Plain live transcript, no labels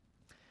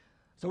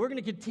So we're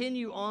going to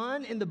continue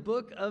on in the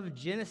book of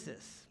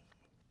Genesis.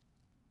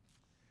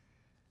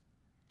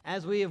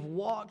 As we have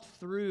walked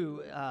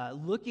through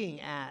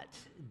looking at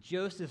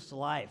Joseph's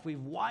life,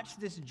 we've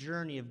watched this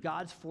journey of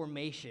God's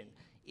formation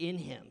in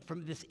him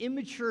from this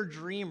immature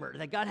dreamer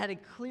that God had a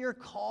clear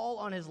call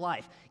on his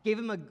life, gave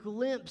him a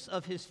glimpse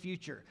of his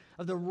future,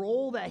 of the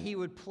role that he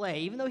would play,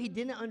 even though he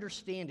didn't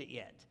understand it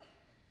yet.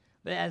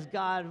 But as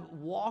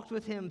God walked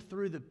with him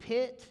through the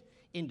pit,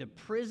 into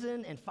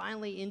prison, and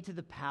finally into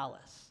the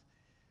palace,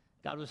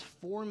 God was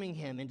forming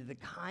him into the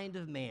kind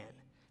of man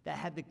that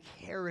had the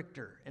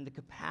character and the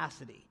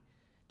capacity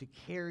to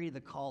carry the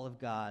call of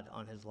God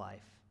on his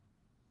life.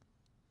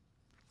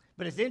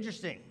 But it's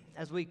interesting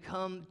as we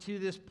come to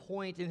this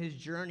point in his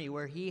journey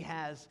where he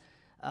has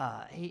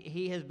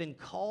been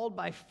called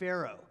by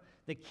Pharaoh,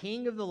 the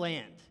king of the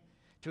land,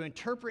 to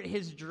interpret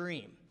his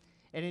dream.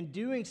 And in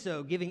doing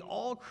so, giving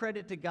all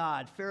credit to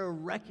God, Pharaoh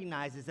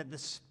recognizes that the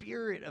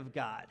Spirit of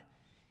God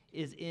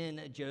is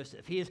in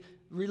Joseph. He has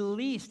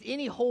released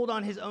any hold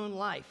on his own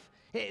life.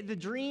 The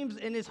dreams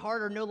in his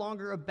heart are no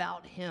longer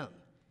about him.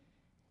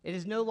 It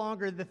is no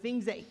longer the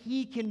things that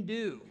he can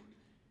do.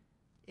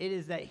 It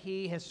is that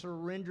he has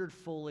surrendered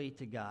fully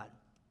to God.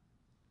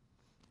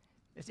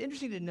 It's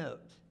interesting to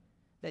note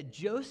that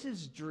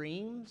Joseph's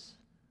dreams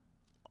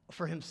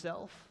for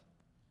himself,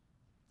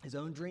 his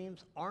own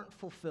dreams, aren't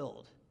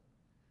fulfilled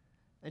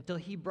until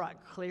he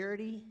brought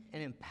clarity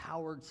and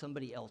empowered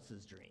somebody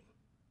else's dream.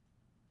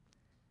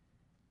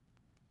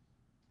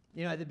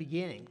 You know, at the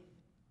beginning,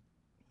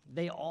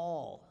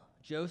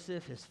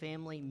 Joseph, his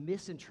family,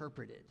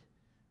 misinterpreted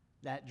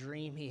that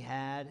dream he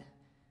had,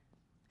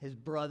 his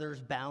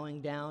brothers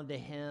bowing down to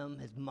him,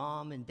 his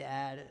mom and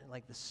dad,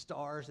 like the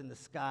stars in the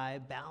sky,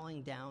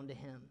 bowing down to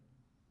him.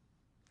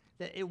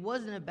 That it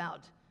wasn't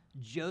about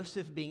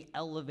Joseph being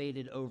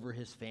elevated over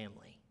his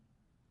family.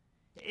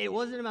 It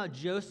wasn't about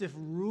Joseph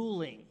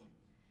ruling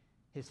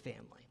his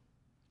family.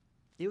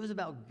 It was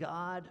about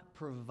God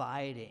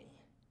providing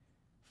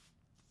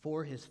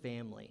for his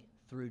family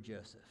through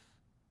Joseph.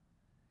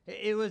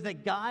 It was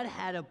that God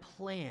had a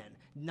plan,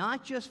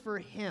 not just for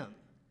him,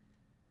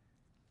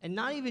 and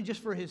not even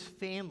just for his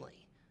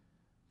family,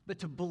 but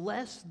to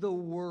bless the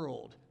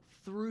world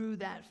through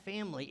that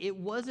family. It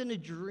wasn't a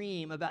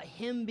dream about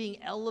him being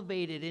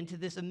elevated into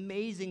this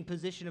amazing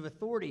position of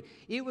authority.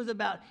 It was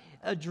about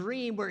a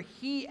dream where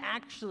he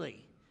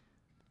actually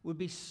would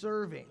be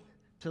serving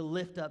to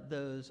lift up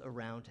those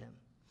around him.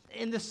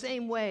 In the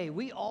same way,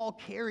 we all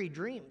carry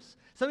dreams.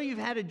 Some of you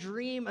have had a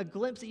dream, a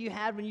glimpse that you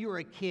had when you were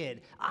a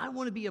kid. I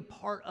want to be a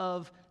part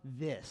of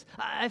this.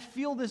 I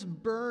feel this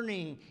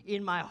burning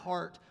in my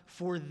heart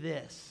for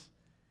this.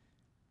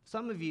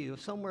 Some of you,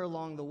 somewhere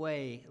along the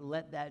way,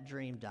 let that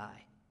dream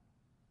die.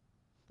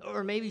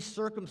 Or maybe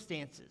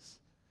circumstances,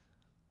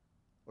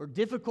 or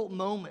difficult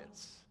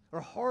moments, or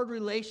hard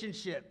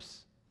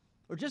relationships,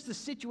 or just the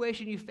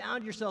situation you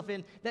found yourself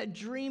in, that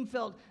dream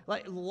felt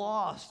like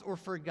lost or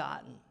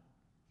forgotten.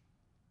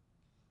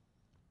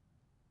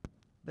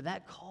 But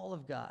that call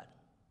of God,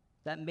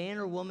 that man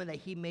or woman that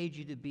he made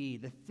you to be,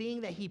 the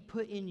thing that he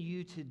put in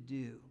you to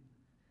do,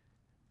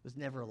 was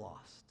never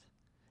lost.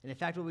 And in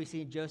fact, what we see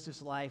in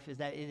Joseph's life is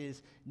that it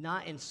is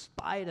not in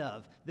spite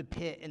of the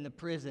pit and the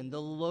prison, the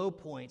low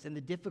points and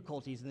the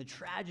difficulties and the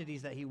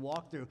tragedies that he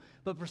walked through,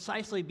 but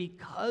precisely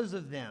because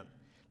of them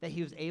that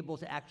he was able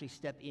to actually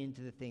step into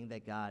the thing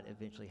that God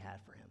eventually had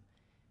for him.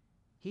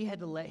 He had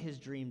to let his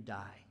dream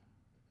die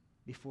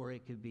before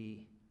it could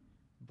be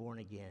born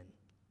again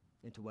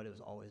into what it was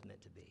always meant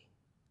to be.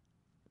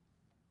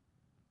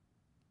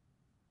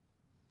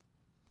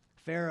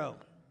 Pharaoh,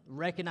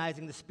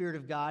 recognizing the Spirit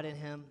of God in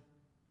him,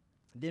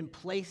 then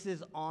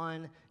places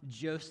on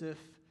Joseph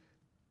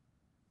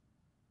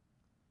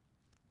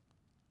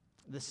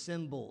the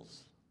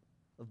symbols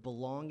of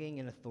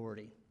belonging and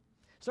authority.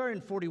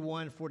 Starting in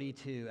 41,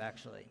 42,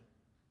 actually.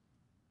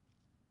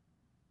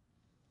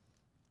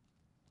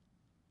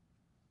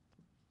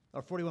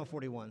 Or 41,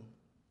 41.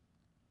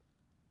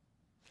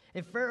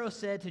 And Pharaoh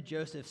said to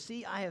Joseph,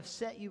 "See, I have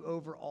set you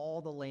over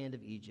all the land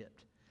of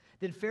Egypt."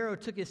 Then Pharaoh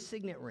took his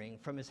signet ring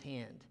from his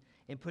hand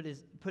and put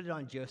it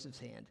on Joseph's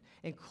hand,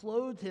 and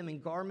clothed him in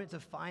garments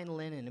of fine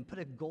linen, and put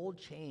a gold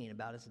chain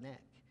about his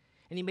neck.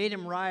 And he made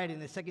him ride in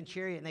the second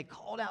chariot, and they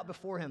called out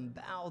before him,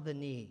 "Bow the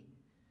knee."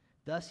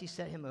 Thus he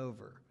set him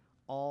over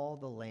all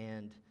the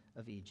land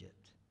of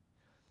Egypt.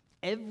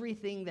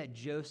 Everything that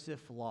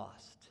Joseph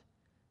lost,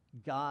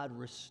 God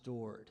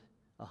restored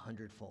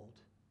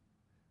 100-fold.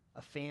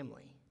 A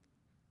family,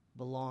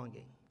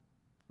 belonging,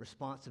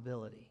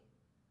 responsibility,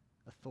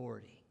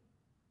 authority.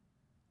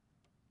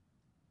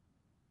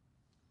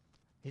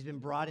 He's been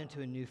brought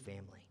into a new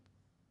family.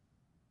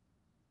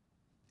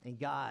 And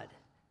God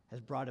has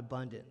brought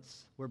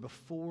abundance where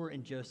before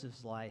in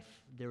Joseph's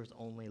life there was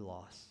only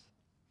loss.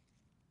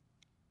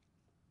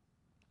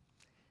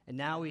 And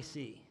now we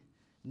see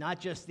not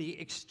just the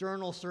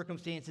external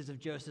circumstances of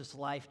Joseph's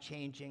life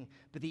changing,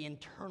 but the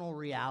internal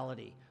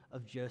reality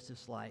of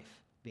Joseph's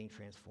life being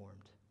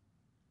transformed.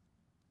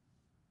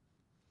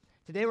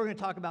 Today we're going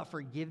to talk about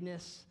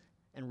forgiveness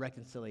and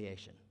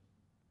reconciliation.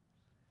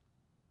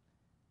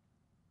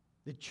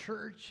 The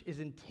church is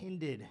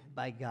intended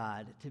by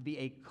God to be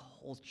a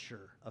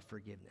culture of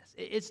forgiveness.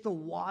 It's the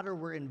water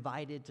we're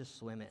invited to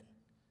swim in.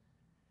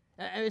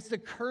 And it's the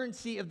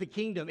currency of the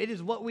kingdom. It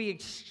is what we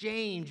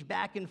exchange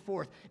back and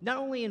forth. Not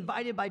only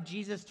invited by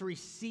Jesus to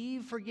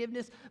receive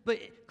forgiveness, but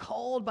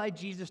called by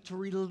Jesus to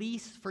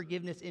release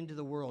forgiveness into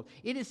the world.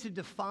 It is to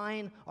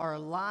define our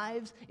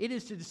lives. It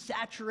is to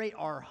saturate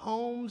our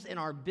homes and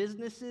our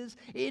businesses.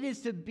 It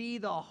is to be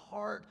the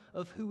heart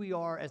of who we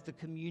are as the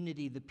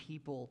community, the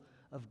people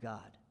of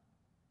God.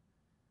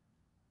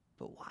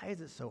 But why is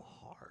it so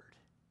hard?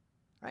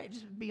 Right?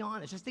 Just be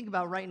honest. Just think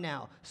about right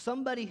now.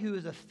 Somebody who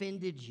has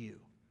offended you,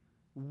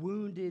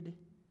 wounded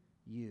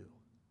you.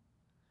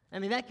 I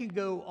mean, that could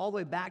go all the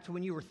way back to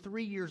when you were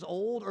 3 years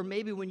old, or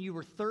maybe when you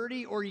were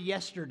 30, or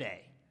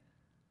yesterday.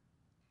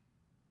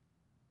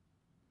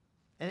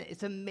 And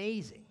it's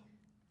amazing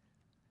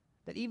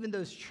that even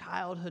those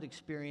childhood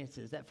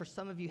experiences that for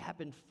some of you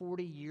happened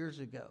 40 years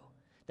ago,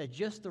 that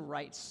just the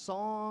right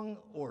song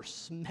or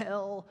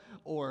smell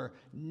or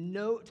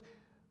note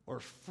or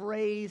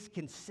phrase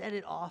can set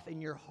it off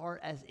in your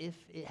heart as if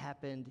it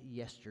happened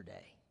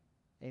yesterday.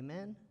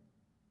 Amen?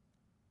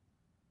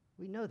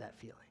 We know that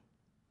feeling.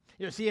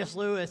 You know, C.S.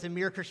 Lewis in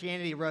Mere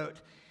Christianity wrote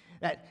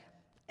that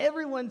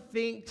everyone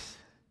thinks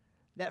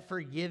that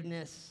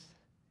forgiveness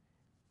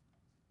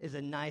is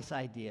a nice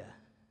idea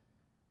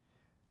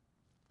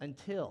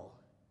until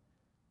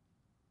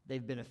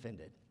they've been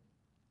offended.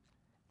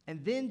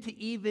 And then to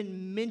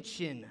even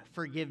mention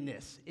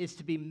forgiveness is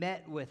to be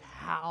met with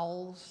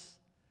howls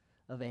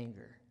of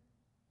anger.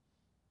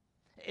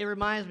 It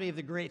reminds me of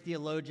the great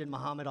theologian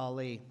Muhammad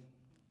Ali,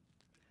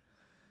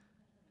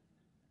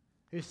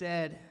 who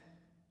said,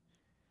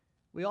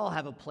 "We all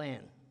have a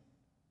plan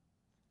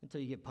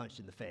until you get punched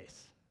in the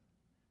face."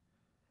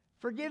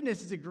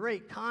 Forgiveness is a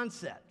great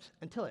concept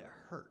until it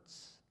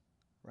hurts,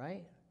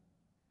 right?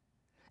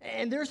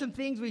 And there are some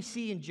things we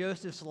see in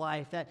Joseph's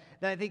life that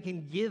I think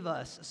can give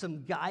us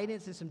some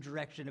guidance and some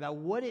direction about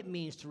what it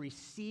means to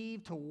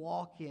receive, to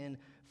walk in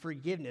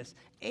forgiveness,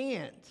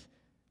 and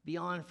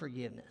beyond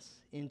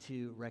forgiveness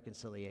into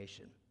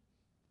reconciliation.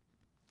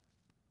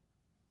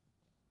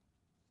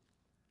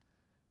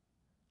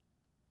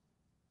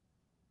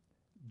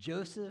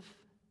 Joseph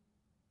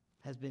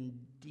has been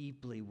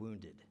deeply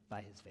wounded by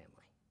his family.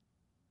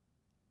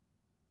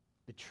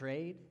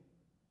 Betrayed,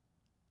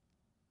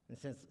 in a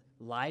sense,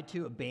 lied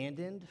to,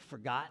 abandoned,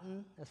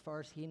 forgotten, as far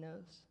as he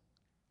knows.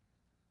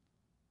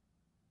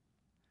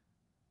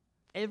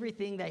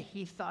 Everything that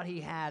he thought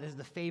he had as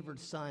the favored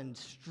son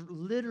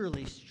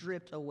literally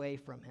stripped away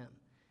from him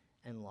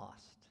and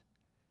lost.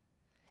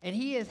 And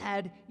he has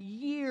had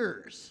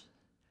years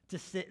to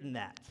sit in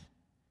that.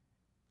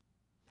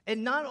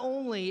 And not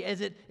only is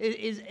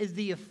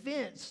the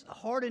offense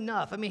hard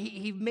enough, I mean,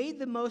 he made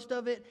the most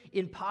of it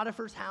in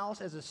Potiphar's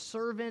house as a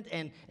servant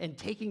and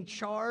taking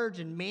charge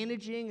and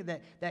managing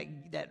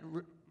that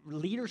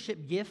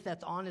leadership gift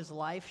that's on his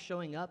life,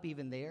 showing up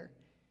even there.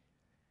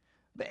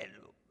 But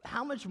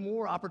how much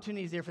more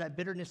opportunity is there for that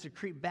bitterness to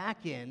creep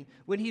back in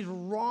when he's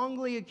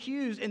wrongly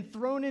accused and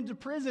thrown into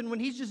prison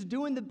when he's just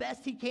doing the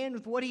best he can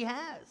with what he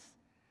has?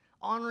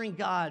 Honoring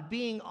God,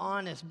 being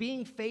honest,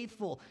 being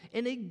faithful.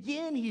 And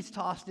again, he's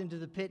tossed into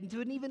the pit, into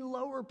an even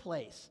lower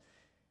place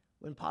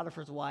when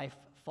Potiphar's wife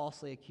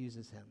falsely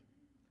accuses him.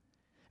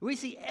 We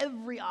see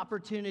every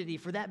opportunity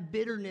for that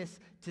bitterness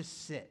to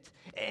sit.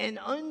 And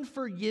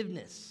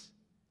unforgiveness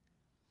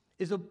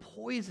is a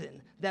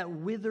poison that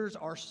withers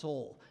our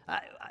soul.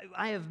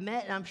 I have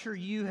met, and I'm sure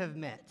you have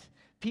met,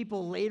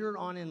 people later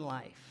on in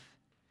life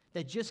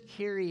that just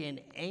carry an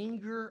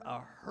anger,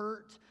 a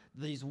hurt,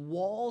 these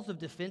walls of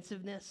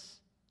defensiveness,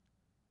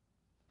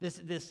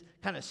 this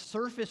kind of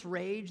surface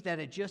rage that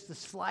at just the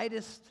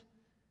slightest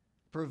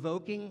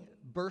provoking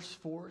bursts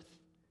forth,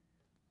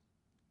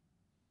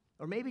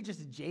 or maybe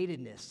just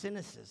jadedness,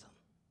 cynicism.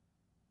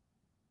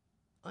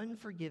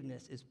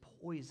 Unforgiveness is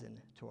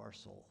poison to our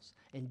souls,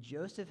 and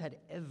Joseph had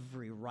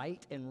every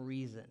right and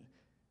reason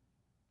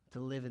to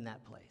live in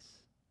that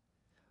place.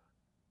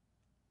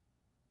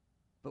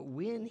 But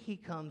when he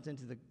comes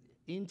into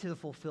the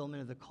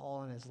fulfillment of the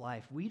call in his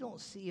life, we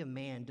don't see a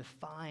man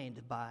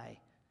defined by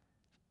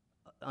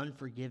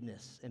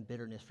unforgiveness and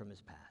bitterness from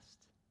his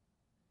past.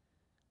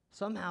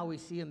 Somehow we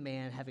see a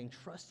man having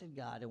trusted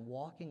God and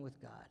walking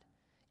with God,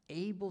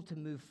 able to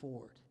move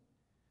forward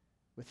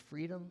with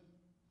freedom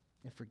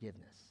and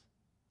forgiveness.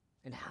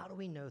 And how do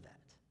we know that?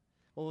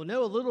 Well, we'll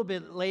know a little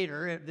bit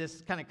later,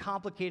 this kind of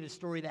complicated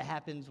story that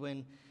happens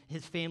when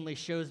his family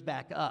shows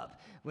back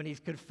up, when he's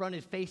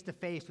confronted face to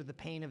face with the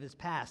pain of his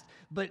past.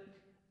 But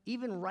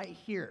even right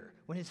here,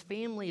 when his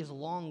family is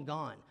long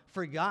gone,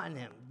 forgotten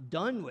him,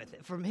 done with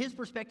it, from his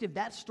perspective,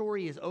 that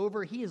story is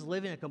over. He is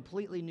living a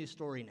completely new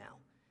story now.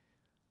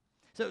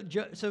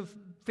 So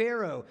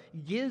Pharaoh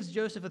gives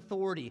Joseph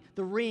authority,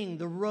 the ring,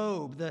 the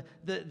robe,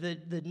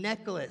 the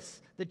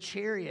necklace, the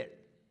chariot.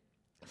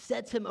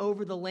 sets him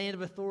over the land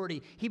of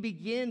authority. He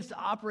begins to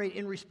operate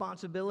in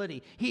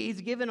responsibility.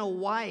 He's given a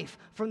wife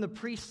from the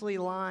priestly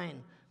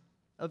line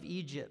of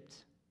Egypt.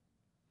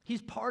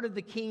 He's part of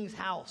the king's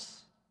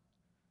house.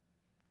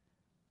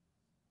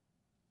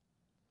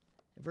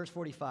 In verse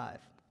 45,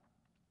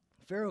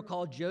 Pharaoh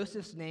called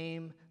Joseph's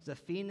name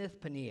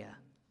Zaphenath-Paneah,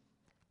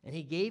 and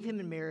he gave him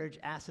in marriage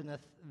Asenath,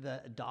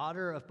 the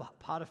daughter of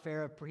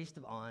Potiphar, priest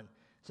of On.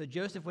 So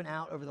Joseph went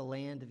out over the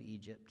land of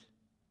Egypt.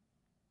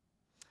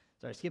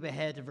 Sorry, skip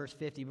ahead to verse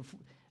 50.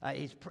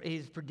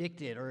 He's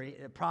predicted or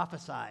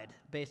prophesied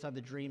based on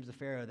the dreams of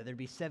Pharaoh that there'd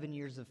be 7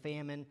 years of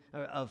famine,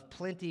 of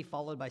plenty,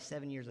 followed by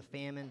 7 years of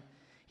famine.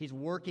 He's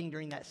working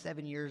during that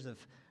 7 years of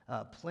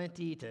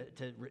plenty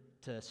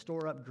to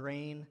store up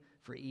grain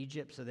for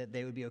Egypt so that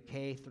they would be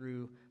okay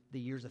through the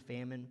years of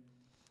famine.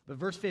 But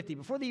verse 50,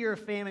 before the year of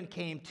famine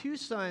came, 2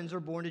 sons were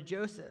born to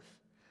Joseph.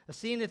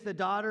 Asenath, the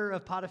daughter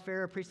of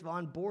Potiphar, priest of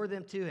On, bore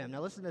them to him.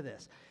 Now listen to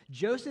this.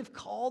 Joseph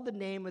called the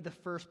name of the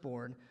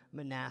firstborn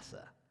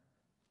Manasseh,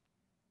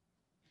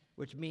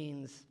 which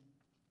means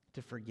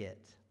to forget.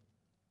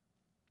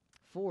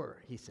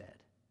 For, he said,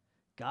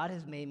 God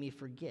has made me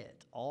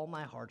forget all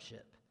my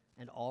hardship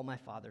and all my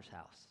father's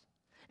house.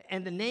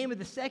 And the name of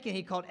the second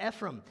he called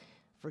Ephraim,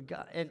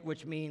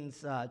 which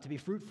means to be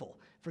fruitful.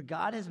 For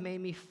God has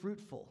made me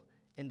fruitful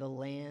in the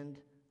land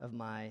of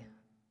my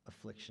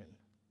affliction.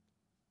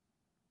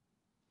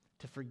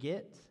 To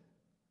forget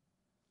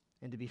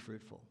and to be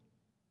fruitful.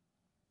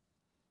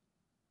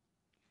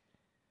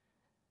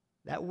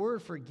 That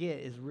word forget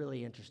is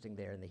really interesting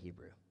there in the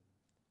Hebrew.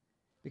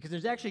 Because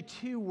there's actually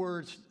 2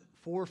 words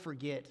for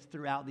forget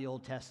throughout the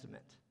Old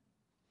Testament.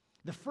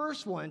 The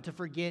first one, to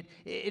forget,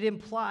 it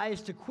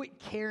implies to quit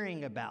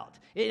caring about.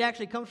 It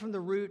actually comes from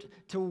the root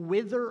to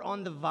wither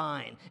on the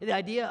vine. The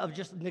idea of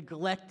just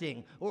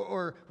neglecting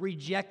or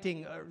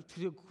rejecting, or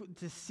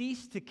to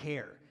cease to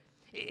care.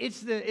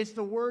 It's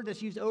the word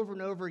that's used over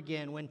and over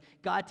again when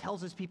God tells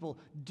his people,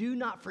 do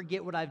not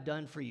forget what I've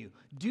done for you.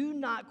 Do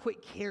not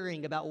quit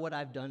caring about what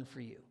I've done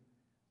for you.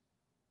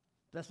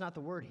 That's not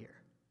the word here.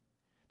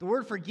 The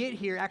word forget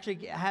here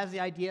actually has the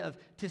idea of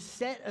to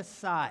set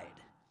aside.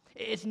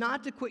 It's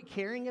not to quit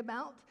caring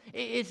about.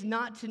 It's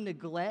not to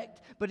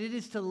neglect, but it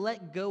is to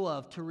let go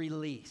of, to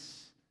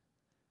release,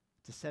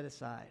 to set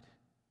aside,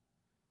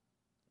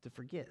 to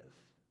forgive.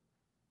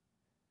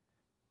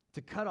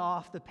 To cut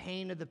off the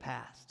pain of the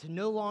past, to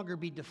no longer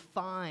be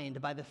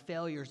defined by the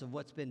failures of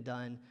what's been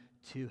done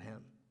to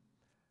him,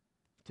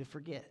 to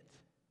forget.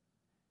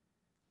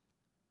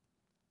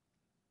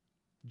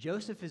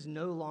 Joseph is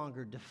no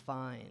longer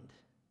defined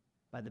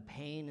by the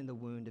pain and the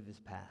wound of his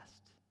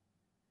past.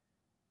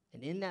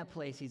 And in that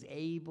place, he's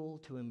able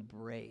to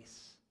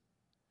embrace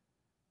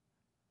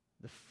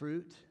the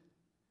fruit,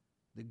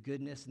 the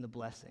goodness, and the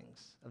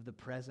blessings of the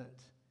present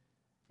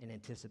and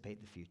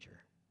anticipate the future.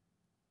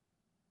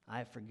 I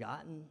have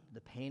forgotten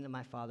the pain of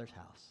my father's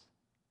house,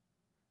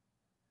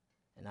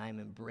 and I am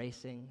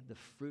embracing the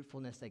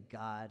fruitfulness that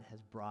God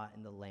has brought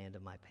in the land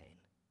of my pain.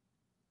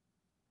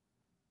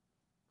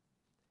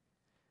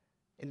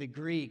 In the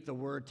Greek, the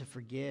word to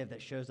forgive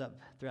that shows up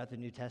throughout the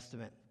New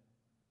Testament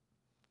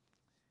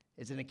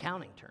is an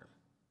accounting term.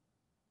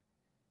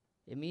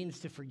 It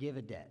means to forgive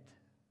a debt,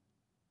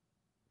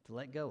 to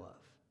let go of,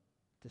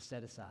 to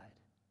set aside.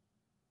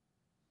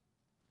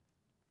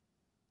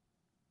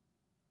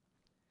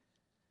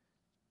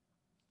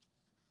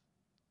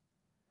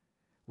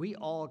 We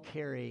all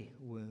carry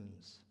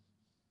wounds.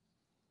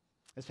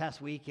 This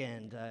past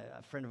weekend,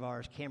 a friend of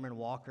ours, Cameron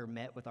Walker,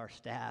 met with our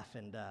staff,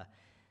 and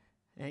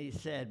he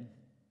said,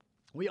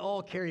 we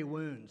all carry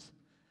wounds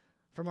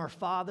from our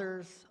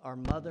fathers, our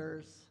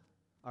mothers,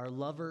 our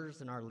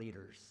lovers, and our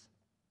leaders.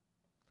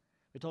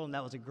 We told him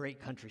that was a great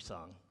country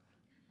song.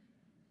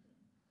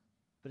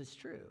 But it's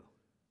true.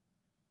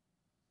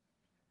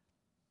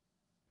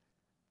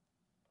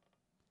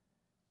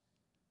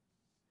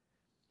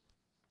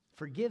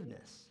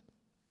 Forgiveness.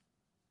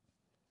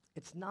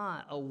 It's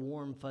not a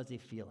warm, fuzzy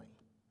feeling.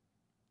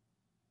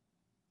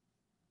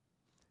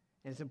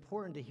 And it's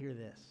important to hear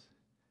this.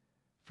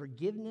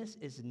 Forgiveness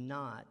is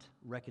not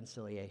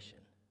reconciliation.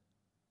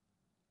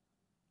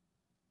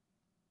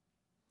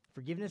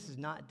 Forgiveness is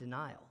not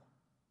denial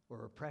or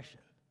repression.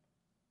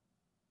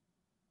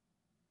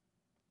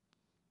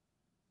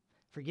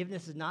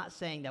 Forgiveness is not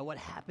saying that what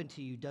happened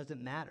to you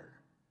doesn't matter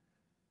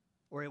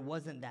or it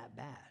wasn't that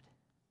bad.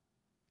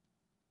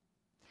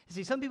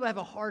 See, some people have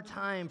a hard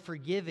time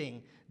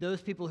forgiving those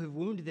people who've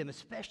wounded them,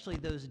 especially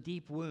those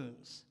deep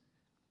wounds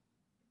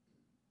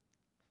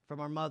from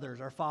our mothers,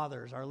 our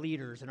fathers, our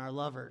leaders, and our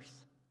lovers.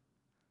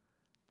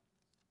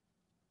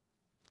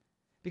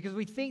 Because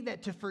we think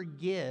that to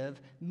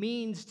forgive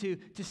means to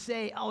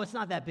say, oh, it's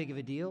not that big of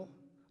a deal.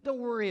 Don't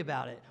worry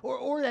about it.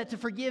 Or that to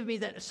forgive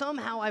means that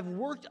somehow I've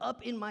worked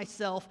up in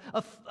myself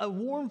a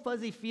warm,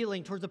 fuzzy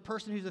feeling towards the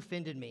person who's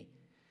offended me.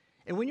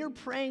 And when you're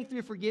praying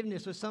through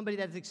forgiveness with somebody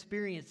that's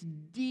experienced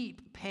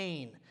deep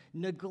pain,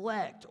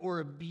 neglect,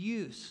 or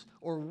abuse,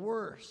 or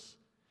worse,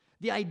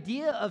 the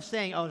idea of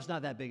saying, oh, it's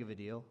not that big of a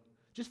deal,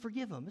 just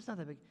forgive them, it's not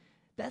that big,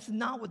 That's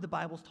not what the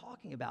Bible's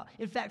talking about.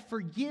 In fact,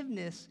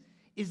 forgiveness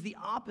is the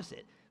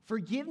opposite.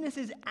 Forgiveness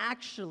is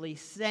actually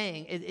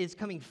saying, is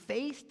coming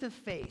face to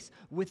face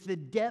with the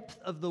depth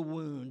of the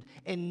wound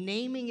and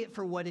naming it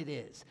for what it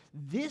is.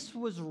 This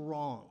was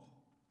wrong.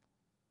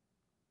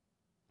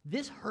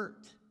 This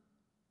hurt.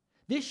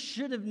 This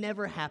should have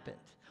never happened.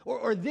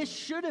 Or this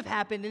should have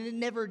happened and it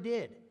never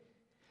did.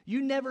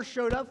 You never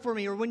showed up for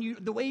me, or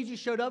the ways you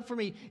showed up for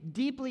me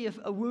deeply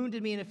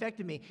wounded me and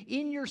affected me.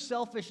 In your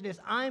selfishness,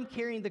 I'm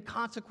carrying the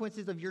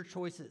consequences of your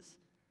choices.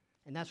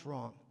 And that's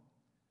wrong.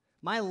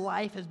 My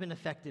life has been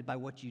affected by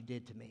what you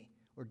did to me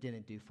or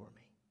didn't do for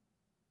me.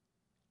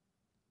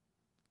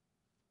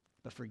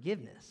 But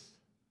forgiveness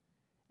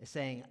is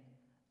saying,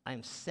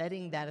 I'm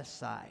setting that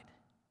aside.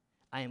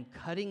 I am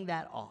cutting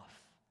that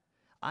off.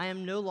 I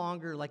am no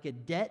longer like a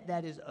debt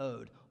that is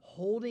owed,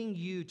 holding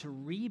you to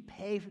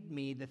repay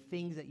me the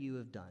things that you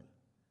have done.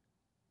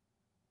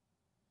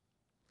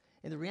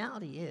 And the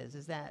reality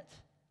is that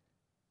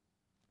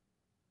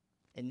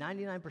in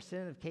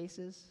 99% of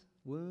cases,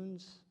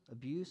 wounds,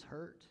 abuse,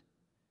 hurt,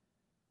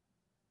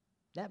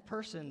 that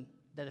person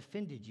that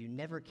offended you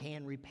never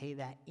can repay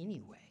that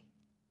anyway.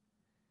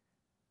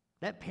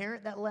 That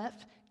parent that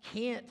left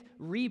can't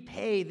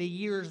repay the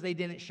years they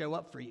didn't show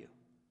up for you.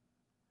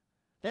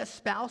 That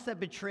spouse that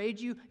betrayed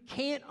you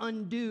can't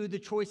undo the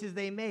choices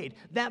they made.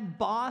 That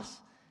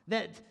boss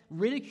that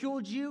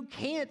ridiculed you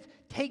can't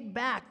take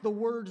back the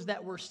words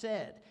that were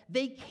said.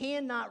 They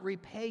cannot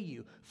repay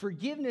you.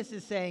 Forgiveness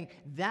is saying,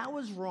 that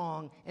was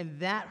wrong and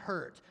that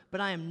hurt, but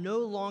I am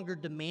no longer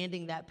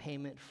demanding that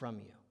payment from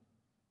you.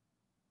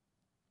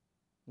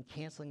 I'm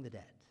canceling the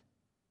debt.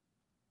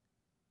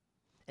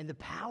 And the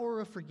power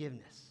of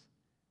forgiveness,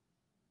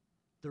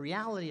 the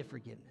reality of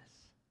forgiveness,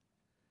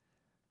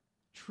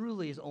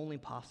 truly is only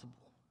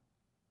possible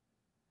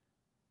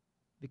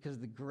because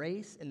of the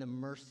grace and the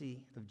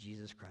mercy of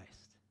Jesus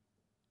Christ.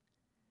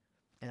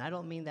 And I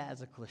don't mean that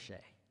as a cliche.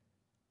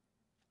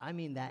 I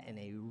mean that in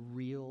a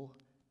real,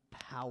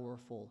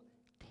 powerful,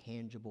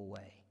 tangible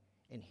way.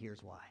 And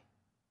here's why.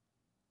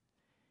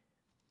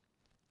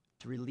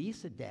 To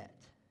release a debt,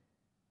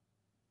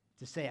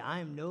 to say, I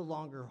am no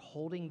longer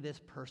holding this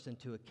person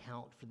to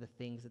account for the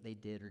things that they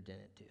did or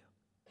didn't do.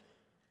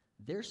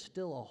 There's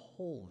still a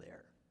hole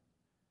there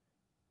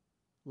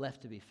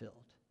left to be filled.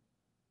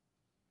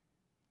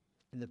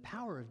 And the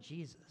power of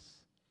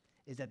Jesus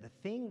is that the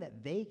thing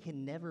that they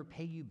can never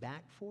pay you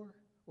back for,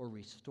 or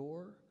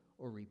restore,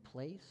 or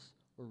replace,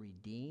 or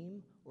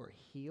redeem, or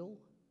heal,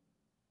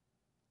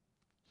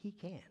 He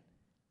can.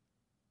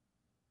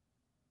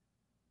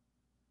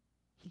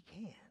 He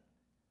can.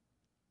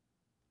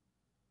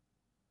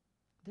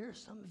 There are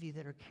some of you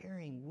that are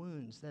carrying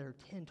wounds that are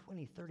 10,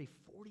 20, 30,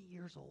 40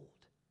 years old.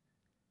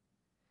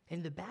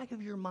 In the back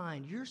of your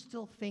mind, you're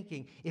still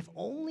thinking, if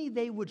only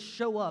they would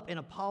show up and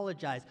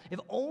apologize, if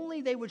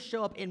only they would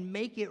show up and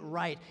make it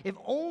right, if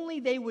only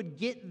they would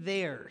get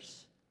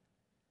theirs.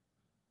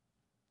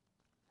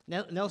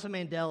 Nelson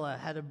Mandela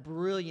had a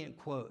brilliant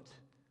quote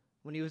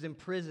when he was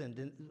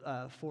imprisoned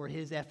for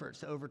his efforts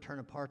to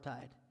overturn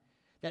apartheid,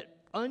 that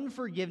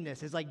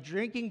unforgiveness is like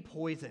drinking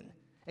poison,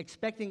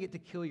 expecting it to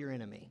kill your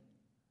enemy.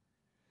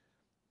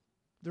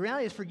 The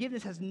reality is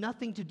forgiveness has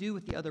nothing to do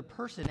with the other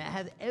person. It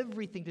has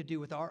everything to do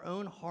with our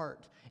own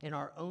heart and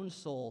our own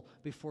soul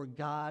before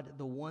God,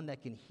 the one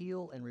that can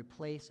heal and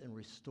replace and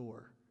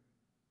restore.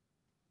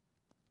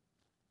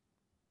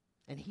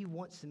 And He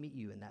wants to meet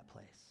you in that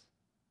place.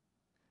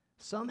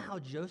 Somehow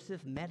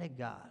Joseph met a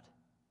God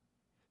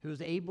who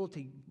was able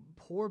to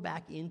pour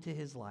back into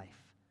his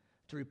life,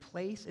 to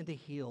replace and to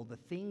heal the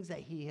things that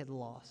he had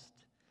lost,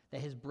 that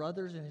his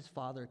brothers and his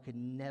father could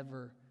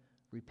never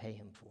repay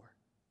him for.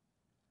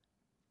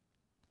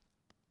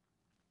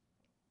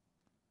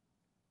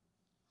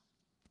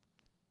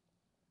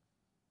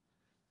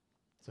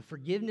 So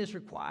forgiveness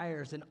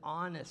requires an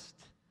honest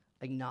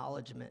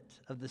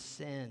acknowledgement of the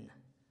sin,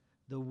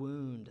 the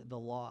wound, the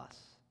loss,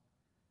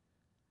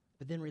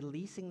 but then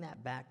releasing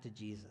that back to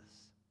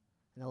Jesus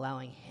and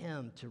allowing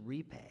Him to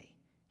repay,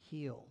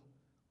 heal,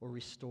 or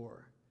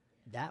restore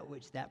that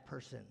which that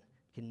person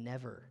can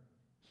never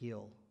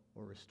heal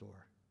or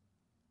restore.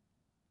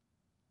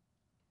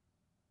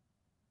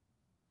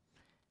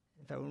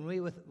 In fact, when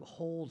we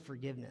withhold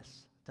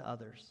forgiveness to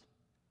others,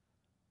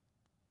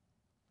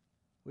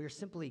 we are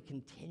simply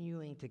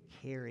continuing to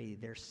carry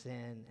their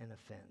sin and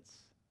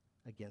offense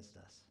against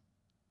us.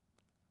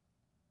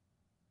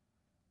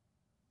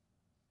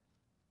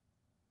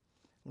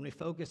 When we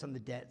focus on the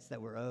debts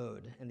that we're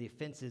owed and the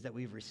offenses that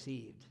we've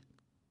received,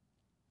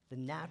 the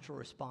natural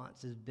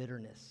response is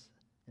bitterness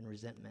and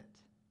resentment.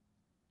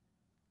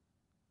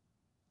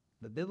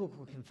 But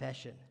biblical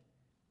confession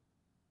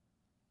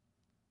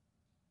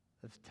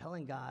of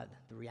telling God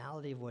the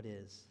reality of what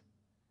is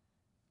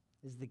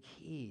the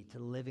key to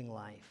living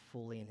life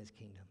fully in His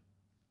kingdom.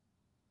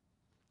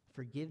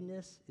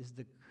 Forgiveness is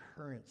the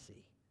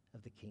currency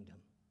of the kingdom,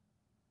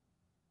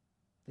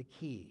 the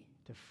key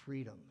to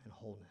freedom and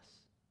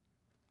wholeness.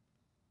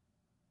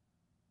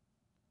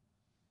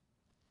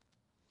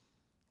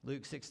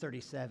 Luke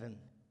 6:37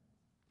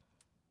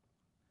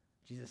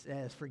 Jesus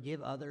says,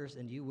 forgive others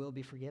and you will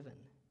be forgiven.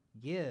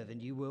 Give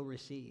and you will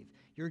receive.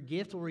 Your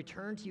gift will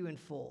return to you in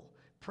full,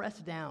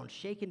 pressed down,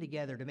 shaken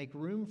together to make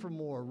room for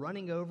more,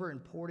 running over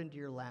and poured into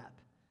your lap.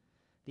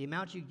 The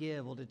amount you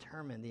give will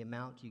determine the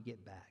amount you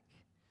get back.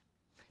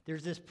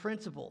 There's this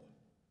principle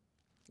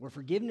where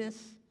forgiveness,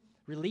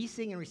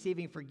 releasing and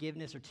receiving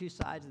forgiveness are two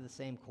sides of the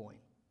same coin.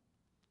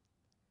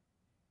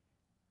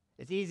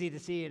 It's easy to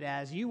see it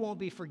as you won't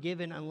be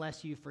forgiven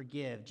unless you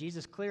forgive.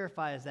 Jesus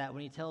clarifies that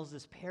when he tells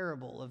this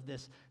parable of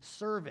this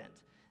servant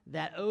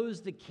that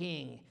owes the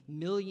king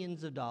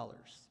millions of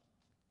dollars,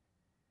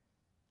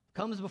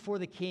 comes before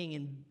the king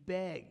and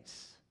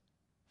begs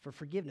for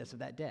forgiveness of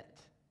that debt.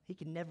 He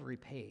can never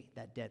repay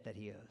that debt that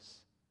he owes.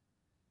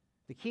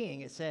 The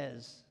king, it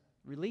says,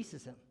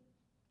 releases him,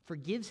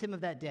 forgives him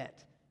of that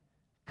debt,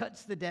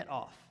 cuts the debt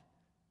off.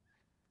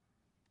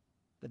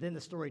 But then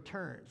the story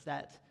turns.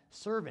 That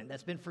servant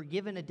that's been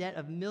forgiven a debt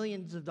of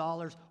millions of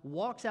dollars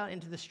walks out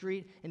into the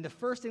street, and the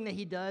first thing that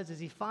he does is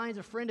he finds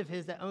a friend of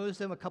his that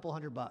owes him a couple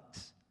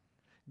 $100,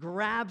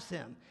 grabs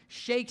him,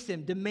 shakes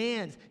him,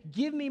 demands,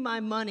 give me my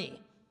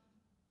money.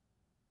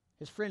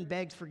 His friend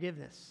begs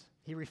forgiveness.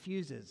 He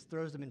refuses,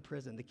 throws him in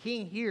prison. The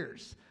king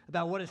hears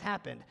about what has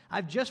happened.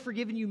 I've just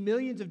forgiven you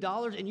millions of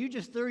dollars, and you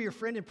just threw your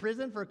friend in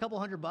prison for a couple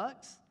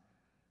 $100?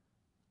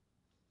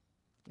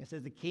 It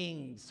says the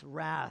king's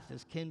wrath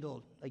is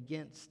kindled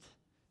against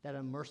that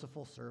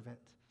unmerciful servant.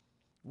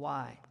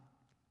 Why?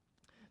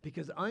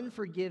 Because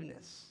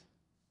unforgiveness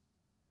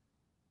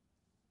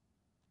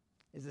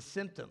is a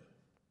symptom,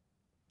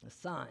 a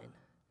sign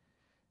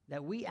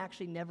that we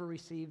actually never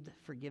received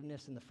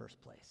forgiveness in the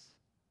first place.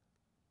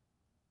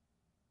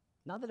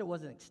 Not that it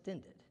wasn't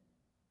extended,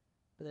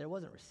 but that it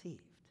wasn't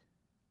received.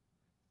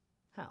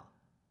 How?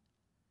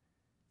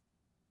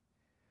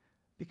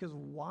 Because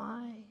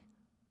why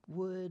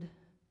would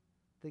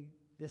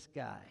this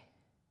guy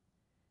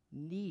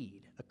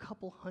need a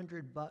couple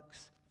 $100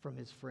 from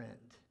his friend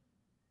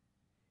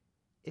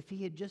if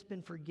he had just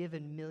been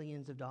forgiven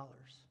millions of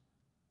dollars?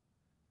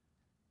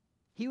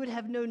 He would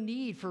have no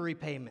need for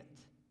repayment.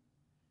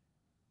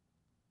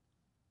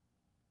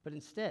 But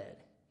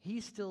instead,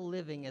 he's still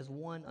living as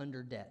one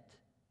under debt,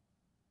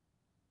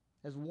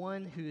 as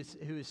one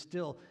who is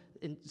still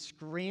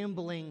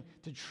scrambling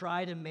to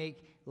try to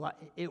make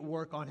it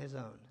work on his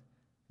own,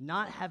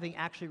 not having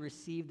actually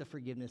received the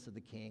forgiveness of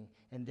the king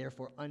and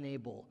therefore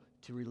unable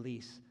to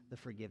release the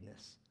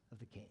forgiveness of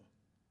the king.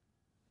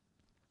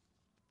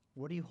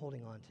 What are you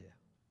holding on to?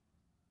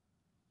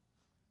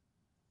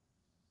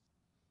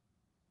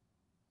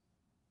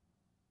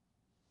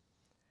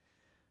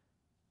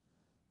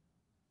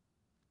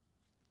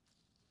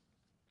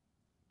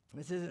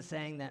 This isn't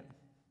saying that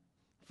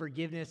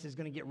forgiveness is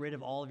going to get rid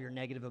of all of your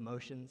negative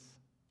emotions.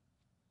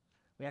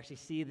 We actually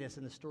see this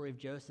in the story of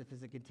Joseph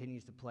as it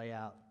continues to play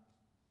out.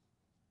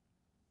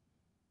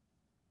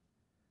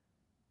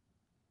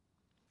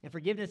 And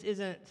forgiveness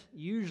isn't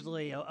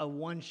usually a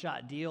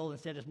one-shot deal.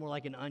 Instead, it's more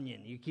like an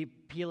onion. You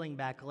keep peeling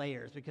back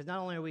layers, because not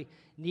only are we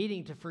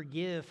needing to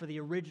forgive for the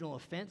original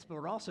offense, but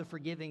we're also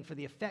forgiving for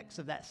the effects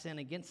of that sin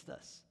against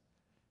us.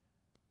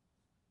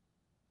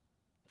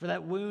 For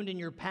that wound in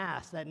your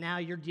past that now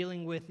you're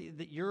dealing with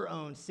your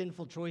own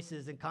sinful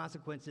choices and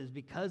consequences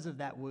because of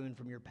that wound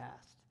from your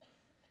past.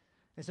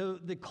 And so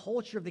the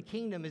culture of the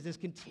kingdom is this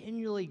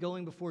continually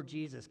going before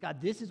Jesus.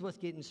 God, this is what's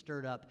getting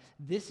stirred up.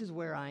 This is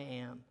where I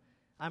am.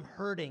 I'm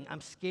hurting. I'm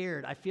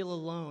scared. I feel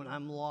alone.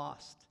 I'm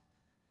lost.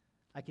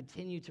 I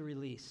continue to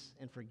release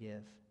and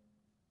forgive.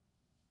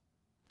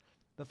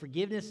 But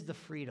forgiveness is the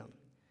freedom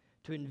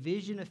to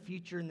envision a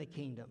future in the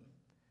kingdom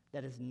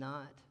that is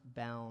not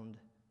bound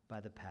by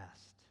the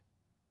past.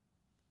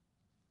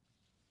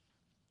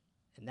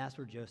 And that's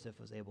where Joseph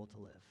was able to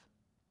live.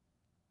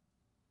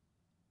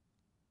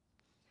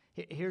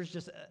 Here's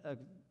just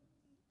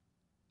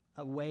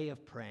a way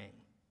of praying.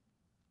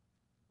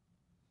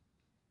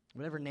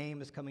 Whatever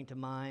name is coming to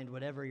mind,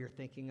 whatever you're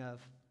thinking of.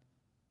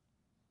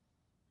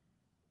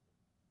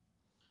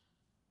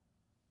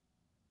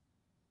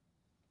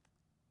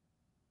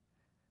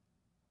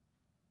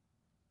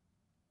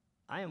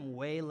 I am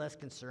way less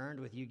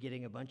concerned with you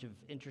getting a bunch of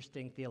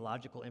interesting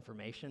theological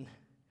information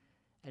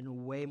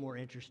and way more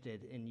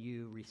interested in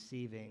you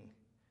receiving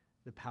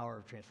the power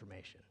of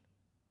transformation.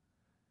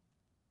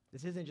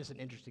 This isn't just an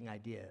interesting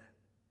idea.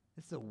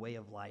 This is a way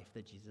of life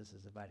that Jesus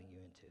is inviting you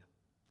into.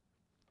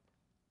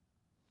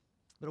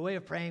 But a way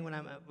of praying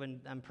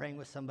when I'm praying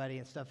with somebody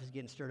and stuff is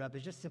getting stirred up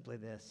is just simply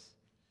this.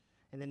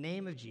 In the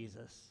name of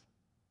Jesus,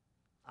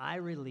 I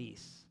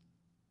release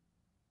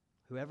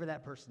whoever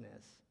that person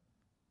is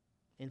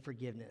in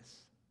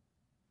forgiveness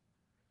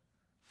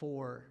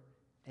for,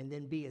 and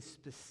then be as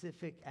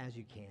specific as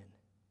you can.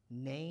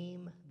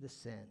 Name the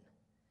sin.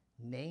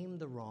 Name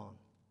the wrong.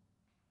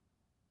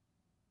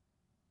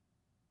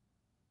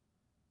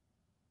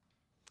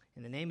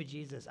 In the name of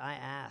Jesus, I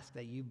ask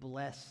that you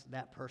bless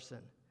that person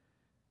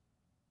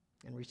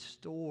and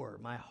restore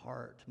my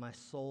heart, my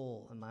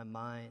soul, and my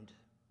mind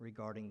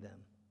regarding them.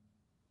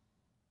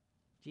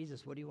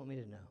 Jesus, what do you want me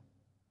to know?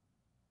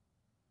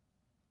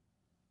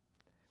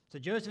 So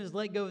Joseph has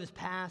let go of his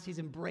past, he's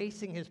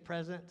embracing his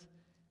present,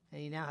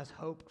 and he now has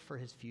hope for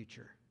his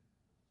future.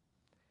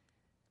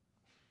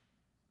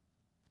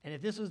 And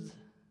if this was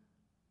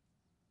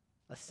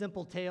a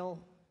simple tale,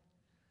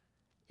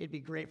 it'd be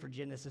great for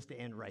Genesis to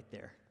end right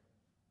there.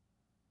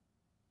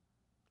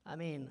 I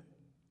mean,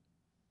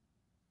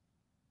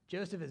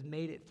 Joseph has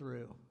made it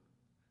through.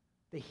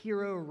 The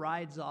hero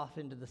rides off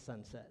into the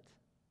sunset.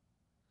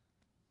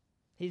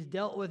 He's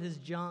dealt with his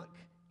junk.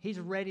 He's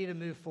ready to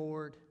move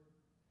forward.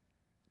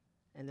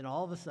 And then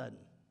all of a sudden,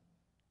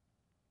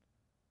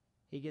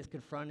 he gets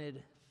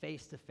confronted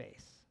face to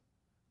face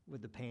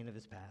with the pain of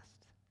his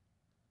past.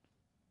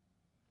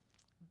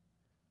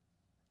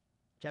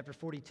 Chapter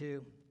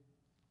 42.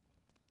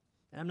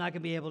 And I'm not going to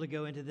be able to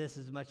go into this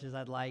as much as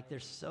I'd like.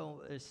 There's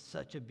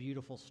such a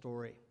beautiful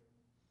story.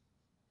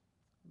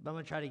 But I'm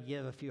going to try to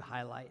give a few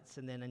highlights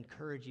and then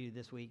encourage you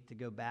this week to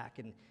go back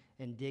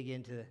and dig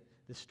into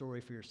the story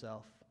for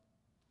yourself.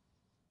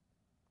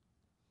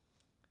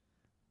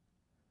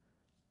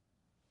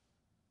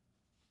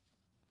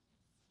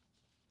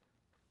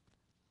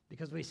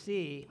 Because we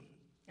see,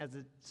 as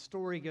the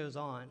story goes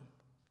on,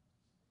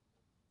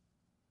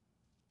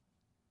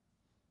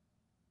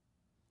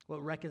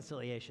 what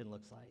reconciliation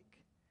looks like.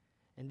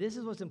 And this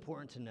is what's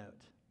important to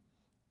note.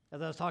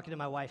 As I was talking to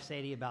my wife,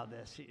 Sadie, about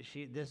this,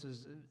 this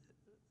was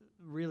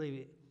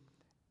really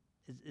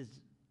is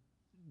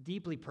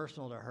deeply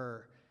personal to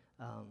her.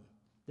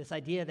 This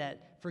idea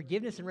that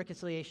forgiveness and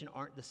reconciliation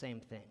aren't the same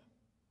thing.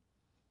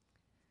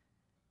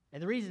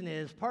 And the reason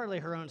is partly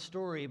her own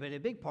story, but a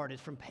big part is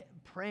from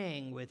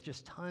praying with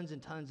just tons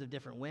and tons of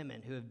different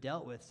women who have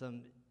dealt with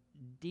some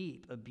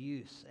deep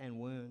abuse and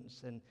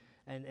wounds,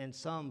 and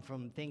some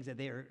from things that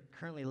they are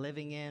currently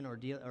living in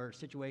or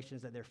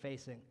situations that they're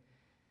facing.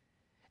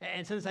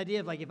 And so this idea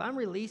of like, if I'm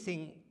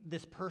releasing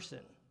this person,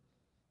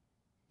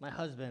 my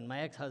husband, my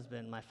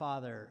ex-husband, my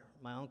father,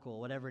 my uncle,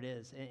 whatever it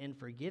is, in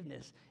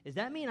forgiveness, does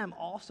that mean I'm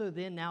also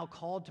then now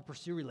called to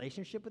pursue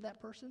relationship with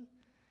that person?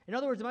 In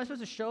other words, am I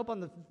supposed to show up on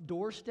the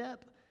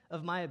doorstep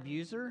of my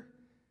abuser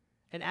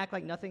and act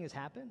like nothing has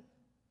happened?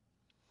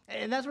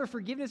 And that's where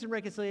forgiveness and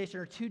reconciliation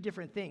are two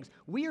different things.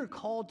 We are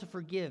called to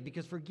forgive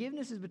because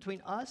forgiveness is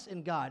between us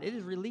and God. It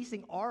is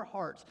releasing our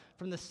hearts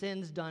from the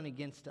sins done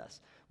against us.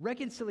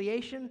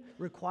 Reconciliation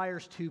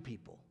requires two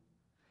people,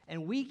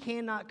 and we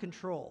cannot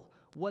control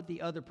what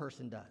the other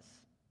person does.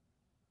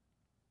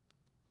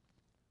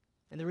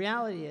 And the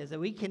reality is that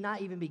we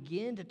cannot even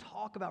begin to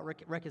talk about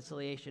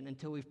reconciliation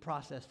until we've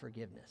processed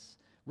forgiveness.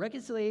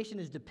 Reconciliation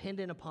is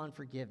dependent upon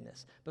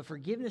forgiveness, but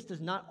forgiveness does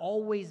not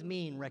always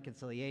mean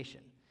reconciliation.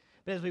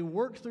 But as we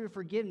work through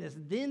forgiveness,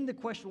 then the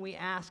question we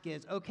ask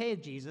is, okay,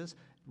 Jesus,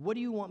 what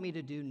do you want me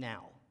to do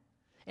now?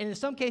 And in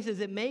some cases,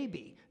 it may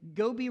be,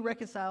 go be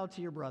reconciled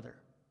to your brother.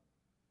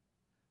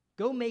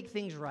 Go make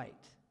things right.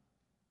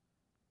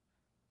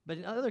 But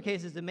in other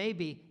cases, it may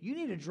be, you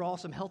need to draw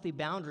some healthy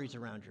boundaries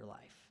around your life.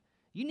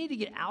 You need to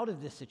get out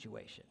of this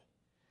situation.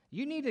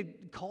 You need to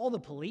call the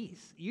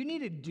police. You need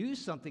to do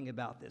something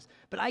about this.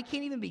 But I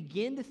can't even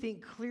begin to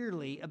think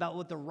clearly about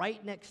what the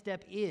right next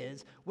step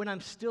is when I'm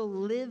still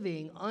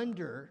living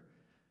under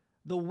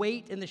the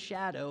weight and the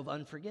shadow of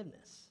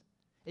unforgiveness.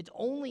 It's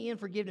only in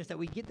forgiveness that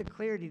we get the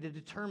clarity to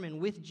determine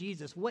with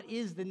Jesus what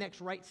is the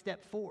next right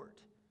step forward.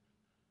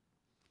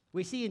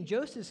 We see in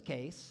Joseph's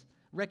case,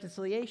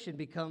 reconciliation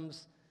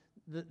becomes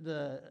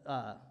the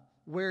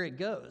where it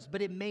goes,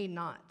 but it may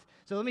not.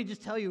 So let me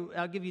just tell you,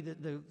 I'll give you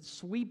the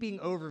sweeping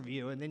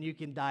overview, and then you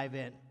can dive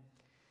in.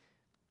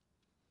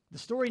 The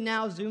story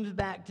now zooms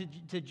back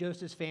to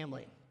Joseph's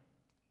family,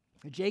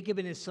 Jacob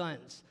and his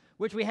sons,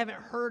 which we haven't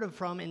heard of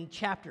from in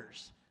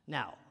chapters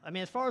now. I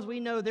mean, as far as we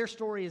know, their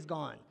story is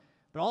gone.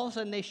 But all of a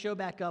sudden, they show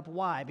back up.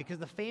 Why? Because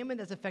the famine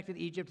that's affected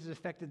Egypt has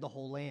affected the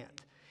whole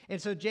land.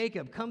 And so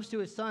Jacob comes to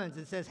his sons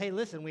and says, hey,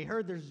 listen, we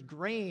heard there's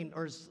grain,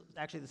 or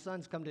actually the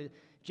sons come to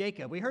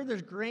Jacob. We heard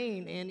there's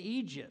grain in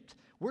Egypt.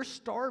 We're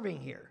starving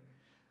here.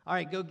 All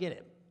right, go get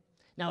it.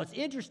 Now, it's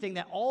interesting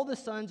that all the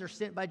sons are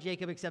sent by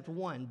Jacob except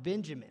one,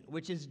 Benjamin,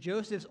 which is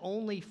Joseph's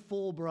only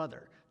full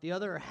brother. The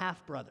other are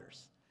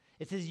half-brothers.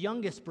 It's his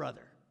youngest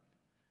brother.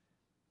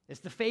 It's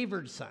the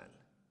favored son.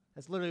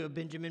 That's literally what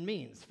Benjamin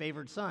means,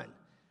 favored son.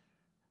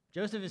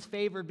 Joseph is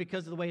favored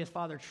because of the way his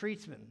father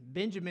treats him.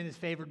 Benjamin is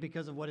favored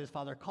because of what his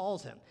father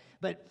calls him.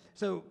 But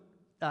so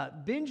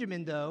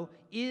Benjamin, though,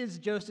 is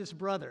Joseph's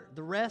brother.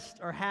 The rest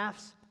are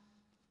halves.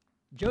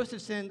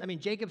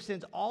 Jacob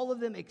sends all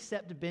of them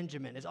except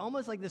Benjamin. It's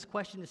almost like this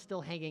question is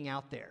still hanging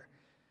out there.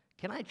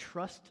 Can I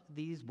trust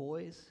these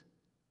boys?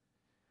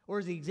 Or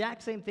is the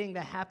exact same thing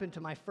that happened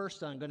to my first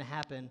son going to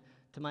happen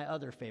to my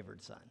other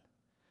favored son?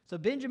 So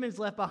Benjamin's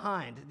left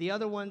behind. The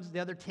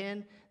other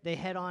 10, they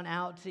head on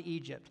out to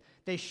Egypt.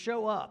 They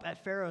show up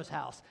at Pharaoh's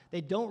house.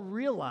 They don't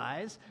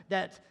realize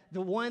that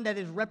the one that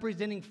is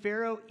representing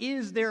Pharaoh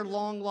is their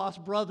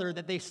long-lost brother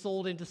that they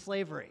sold into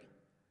slavery.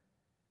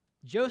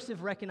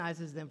 Joseph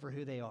recognizes them for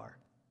who they are.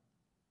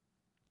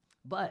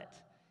 But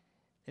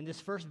in this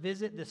first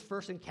visit, this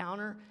first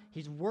encounter,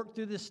 he's worked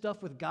through this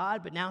stuff with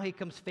God, but now he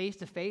comes face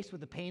to face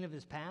with the pain of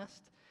his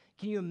past.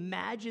 Can you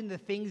imagine the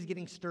things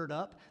getting stirred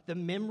up, the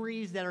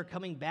memories that are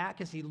coming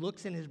back as he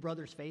looks in his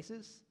brothers'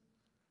 faces?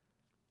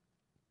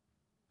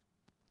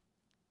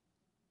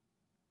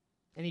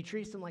 And he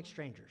treats them like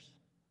strangers.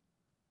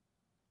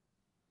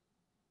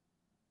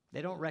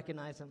 They don't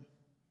recognize him.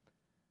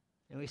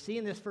 And we see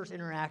in this first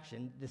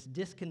interaction, this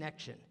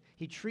disconnection.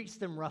 He treats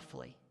them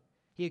roughly.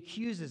 He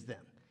accuses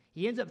them.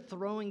 He ends up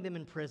throwing them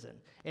in prison.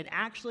 And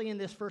actually in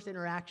this first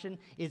interaction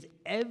is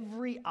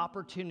every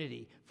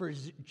opportunity for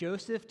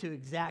Joseph to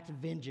exact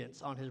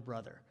vengeance on his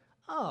brother.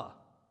 Oh,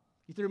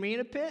 you threw me in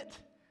a pit?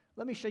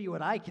 Let me show you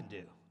what I can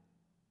do.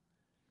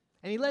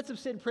 And he lets him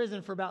sit in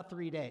prison for about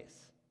 3 days.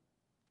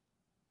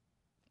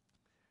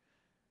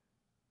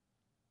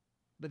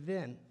 But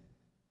then,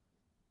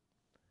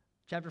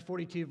 chapter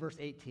 42, verse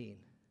 18,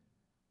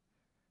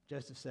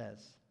 Joseph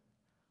says,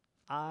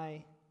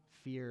 I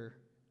fear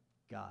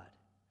God.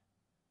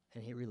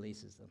 And he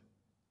releases them.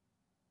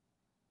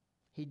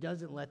 He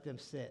doesn't let them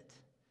sit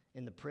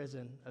in the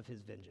prison of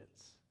his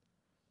vengeance,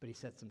 but he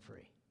sets them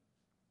free.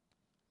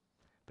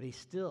 But he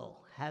still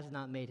has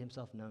not made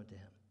himself known to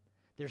him.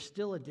 There's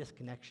still a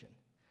disconnection.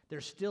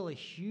 There's still a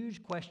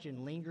huge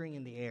question lingering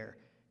in the air.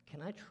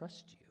 Can I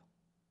trust you?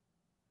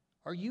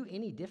 Are you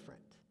any different?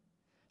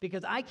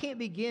 Because I can't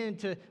begin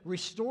to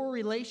restore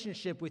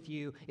relationship with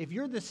you if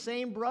you're the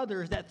same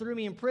brothers that threw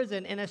me in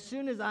prison, and as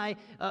soon as I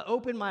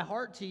open my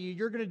heart to you,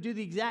 you're going to do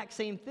the exact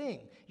same thing.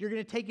 You're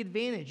going to take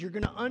advantage. You're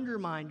going to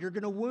undermine. You're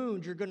going to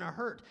wound. You're going to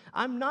hurt.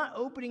 I'm not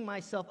opening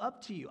myself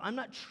up to you. I'm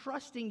not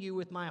trusting you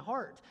with my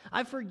heart.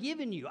 I've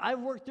forgiven you.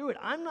 I've worked through it.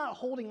 I'm not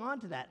holding on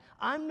to that.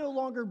 I'm no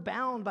longer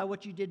bound by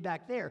what you did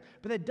back there,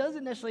 but that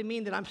doesn't necessarily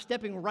mean that I'm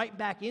stepping right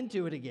back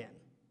into it again.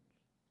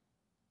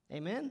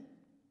 Amen?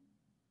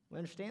 We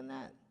understand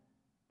that?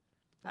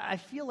 I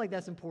feel like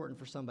that's important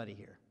for somebody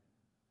here.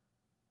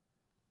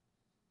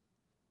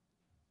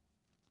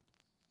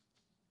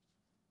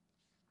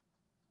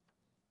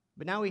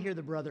 But now we hear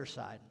the brother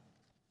side.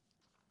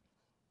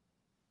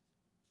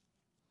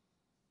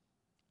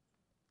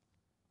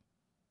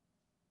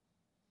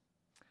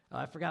 Oh,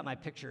 I forgot my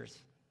pictures.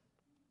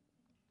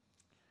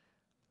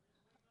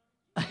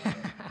 I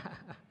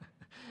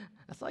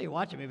saw you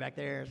watching me back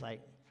there. It's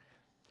like,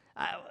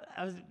 I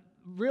was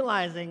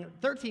realizing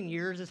 13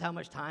 years is how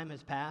much time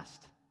has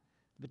passed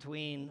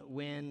between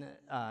when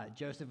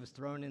Joseph was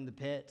thrown in the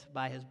pit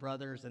by his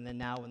brothers and then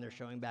now when they're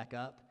showing back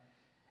up.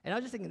 And I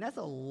was just thinking, that's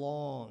a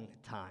long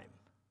time.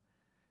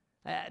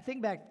 I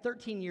think back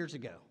 13 years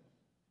ago,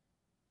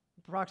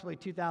 approximately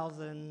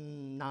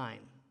 2009.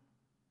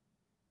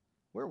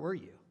 Where were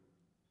you?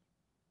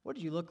 What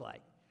did you look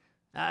like?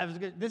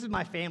 This is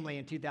my family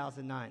in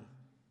 2009.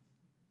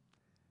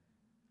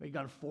 We've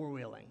gone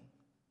four-wheeling.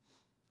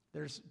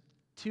 There's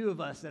two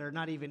of us that are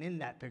not even in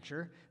that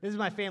picture. This is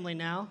my family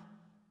now.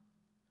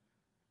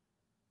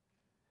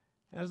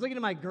 And I was looking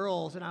at my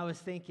girls and I was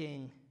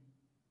thinking,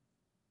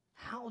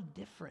 how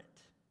different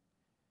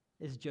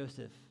is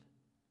Joseph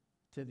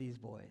to these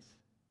boys,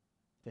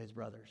 to his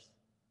brothers?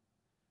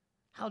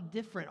 How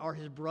different are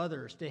his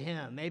brothers to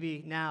him,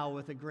 maybe now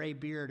with a gray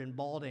beard and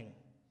balding?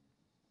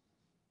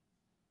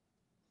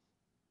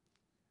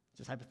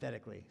 Just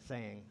hypothetically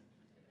saying,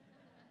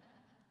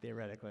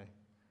 theoretically.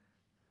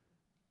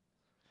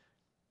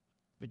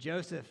 But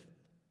Joseph,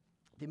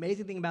 the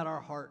amazing thing about our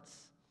hearts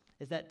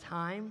is that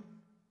time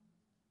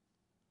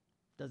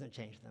doesn't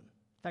change them.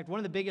 In fact, one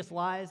of the biggest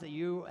lies that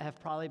you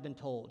have probably been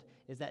told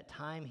is that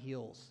time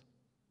heals.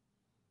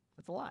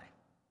 That's a lie.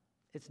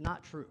 It's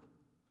not true.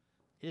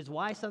 It is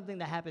why something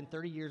that happened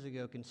 30 years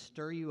ago can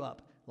stir you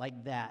up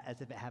like that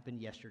as if it happened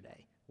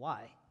yesterday.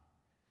 Why?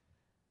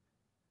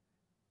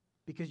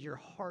 Because your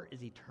heart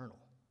is eternal.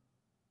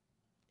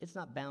 It's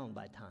not bound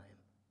by time.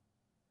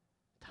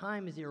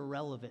 Time is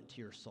irrelevant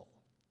to your soul.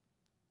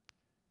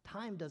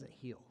 Time doesn't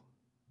heal.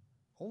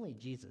 Only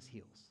Jesus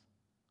heals.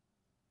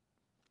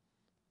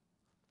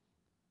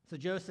 So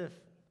Joseph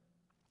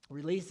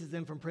releases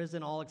them from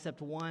prison, all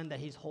except one that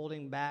he's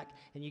holding back.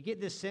 And you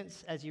get this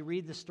sense as you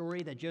read the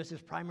story that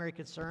Joseph's primary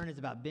concern is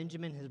about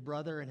Benjamin, his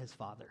brother, and his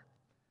father.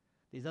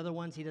 These other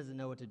ones he doesn't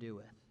know what to do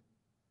with.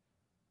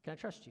 Can I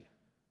trust you?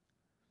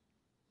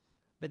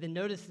 But then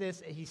notice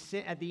this,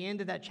 at the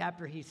end of that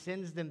chapter, he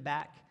sends them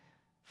back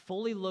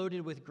fully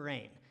loaded with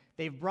grain.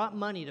 They've brought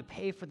money to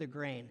pay for the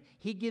grain.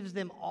 He gives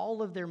them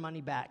all of their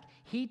money back.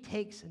 He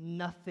takes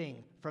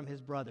nothing from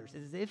his brothers.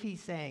 It's as if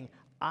he's saying,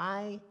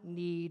 I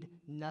need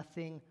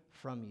nothing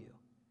from you.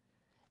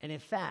 And in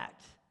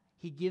fact,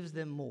 he gives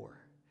them more.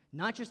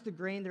 Not just the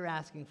grain they're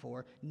asking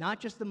for, not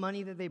just the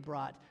money that they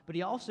brought, but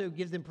he also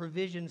gives them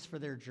provisions for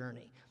their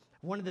journey.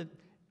 One of the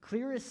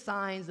clearest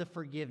signs of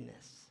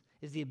forgiveness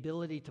is the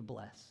ability to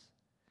bless.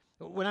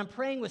 When I'm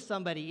praying with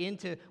somebody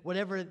into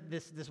whatever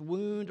this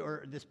wound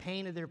or this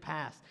pain of their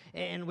past,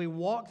 and we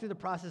walk through the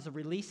process of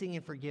releasing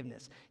and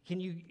forgiveness,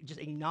 can you just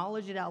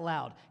acknowledge it out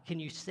loud? Can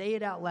you say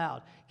it out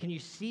loud? Can you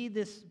see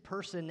this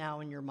person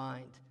now in your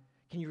mind?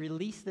 Can you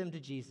release them to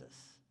Jesus?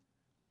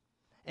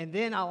 And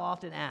then I'll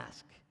often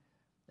ask,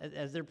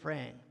 as they're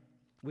praying,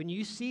 when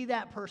you see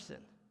that person,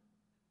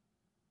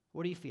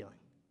 what are you feeling?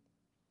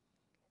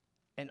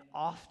 And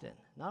often,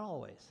 not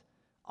always,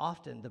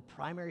 often the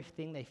primary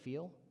thing they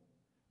feel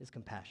is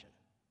compassion.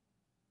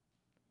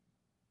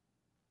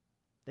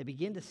 They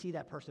begin to see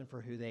that person for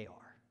who they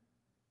are,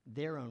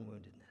 their own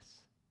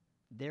woundedness,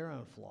 their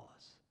own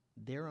flaws,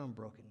 their own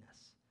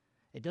brokenness.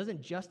 It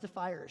doesn't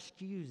justify or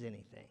excuse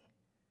anything,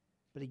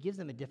 but it gives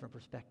them a different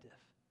perspective,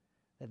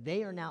 that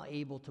they are now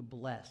able to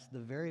bless the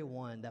very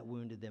one that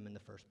wounded them in the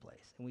first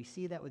place. And we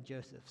see that with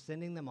Joseph,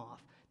 sending them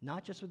off,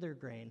 not just with their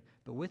grain,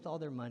 but with all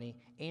their money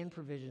and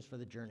provisions for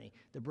the journey.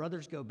 The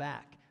brothers go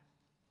back.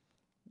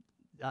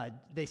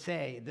 They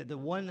say that the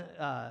one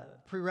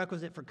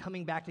prerequisite for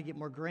coming back to get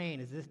more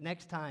grain is this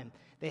next time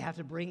they have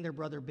to bring their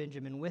brother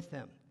Benjamin with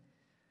them.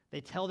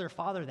 They tell their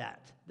father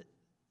that.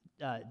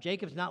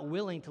 Jacob's not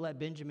willing to let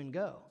Benjamin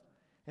go.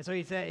 And so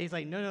he's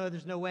like, no,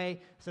 there's no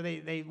way. So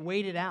they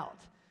wait it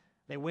out.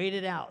 They wait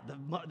it out.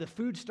 The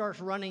food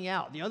starts running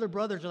out. The other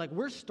brothers are like,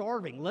 we're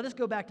starving. Let us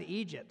go back to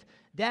Egypt.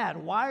 Dad,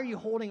 why are you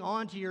holding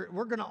on to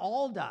we're going to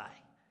all die.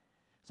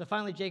 So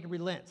finally, Jacob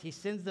relents. He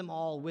sends them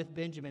all with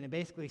Benjamin and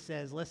basically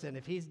says, listen,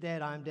 if he's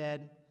dead, I'm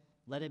dead.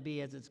 Let it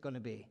be as it's going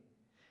to be.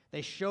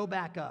 They show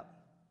back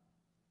up.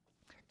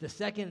 The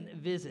second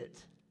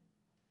visit,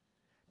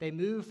 they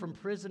move from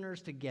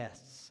prisoners to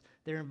guests.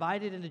 They're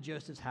invited into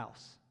Joseph's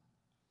house.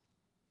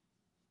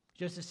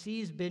 Joseph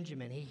sees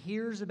Benjamin. He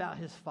hears about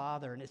his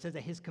father, and it says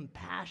that his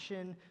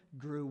compassion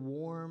grew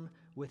warm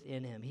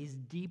within him. He's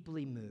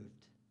deeply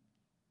moved.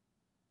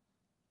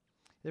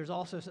 There's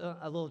also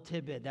a little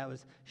tidbit that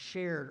was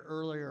shared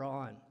earlier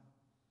on.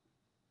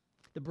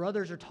 The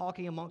brothers are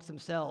talking amongst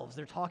themselves.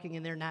 They're talking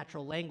in their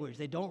natural language.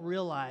 They don't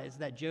realize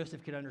that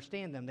Joseph could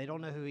understand them. They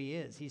don't know who he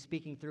is. He's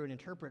speaking through an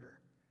interpreter.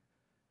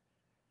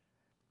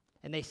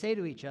 And they say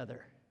to each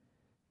other,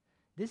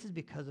 this is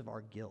because of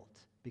our guilt,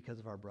 because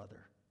of our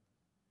brother.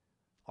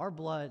 Our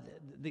blood,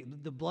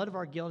 the blood of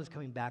our guilt is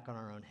coming back on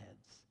our own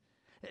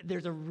heads.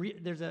 There's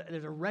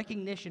a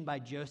recognition by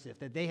Joseph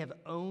that they have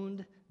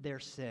owned their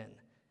sin.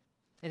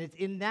 And it's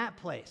in that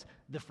place,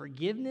 the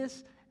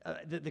forgiveness,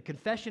 the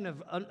confession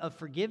of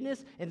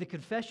forgiveness and the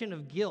confession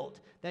of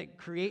guilt that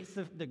creates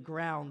the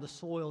ground, the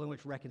soil in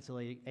which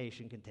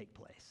reconciliation can take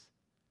place.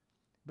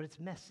 But it's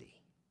messy.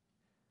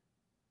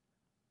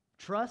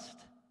 Trust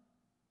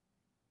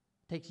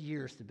takes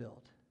years to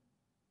build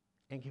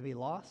and can be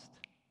lost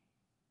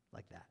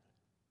like that.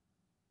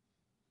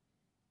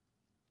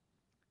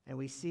 And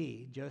we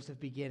see Joseph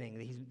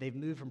beginning. They've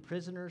moved from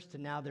prisoners to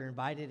now they're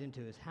invited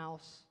into his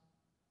house.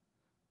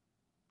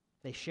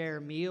 They share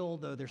a meal,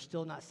 though they're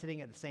still not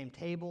sitting at the same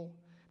table.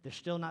 They're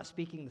still not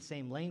speaking the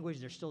same language.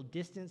 There's still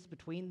distance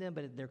between them,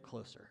 but they're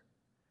closer.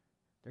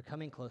 They're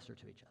coming closer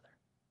to each other.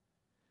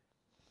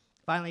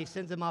 Finally, he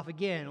sends them off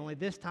again, only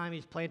this time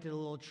he's planted a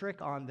little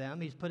trick on them.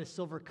 He's put a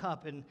silver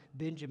cup in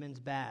Benjamin's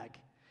bag.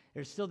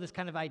 There's still this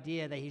kind of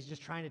idea that he's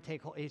just trying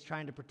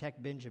to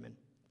protect Benjamin.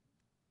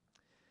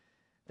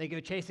 They go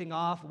chasing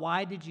off.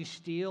 Why did you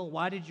steal?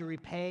 Why did you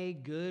repay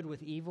good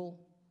with evil?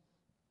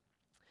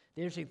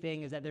 The interesting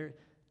thing is that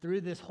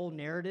through this whole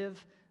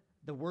narrative,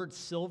 the word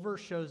silver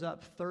shows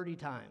up 30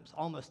 times,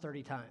 almost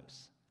 30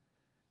 times.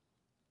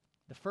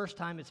 The first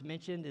time it's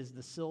mentioned is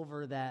the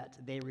silver that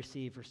they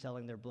received for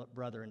selling their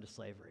brother into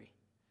slavery.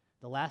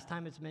 The last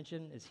time it's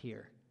mentioned is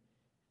here,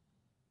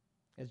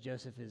 as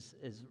Joseph is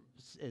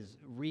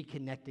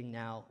reconnecting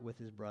now with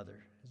his brother.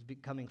 It's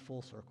becoming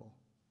full circle.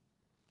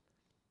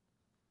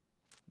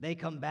 They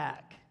come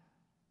back.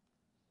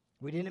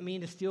 We didn't mean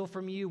to steal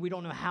from you. We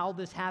don't know how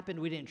this happened.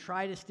 We didn't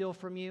try to steal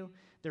from you.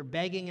 They're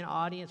begging an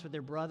audience with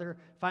their brother.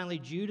 Finally,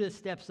 Judah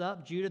steps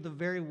up. Judah, the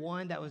very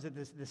one that was at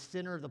the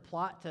center of the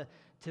plot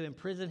to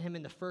imprison him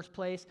in the first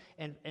place,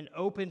 and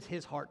opens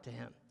his heart to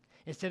him.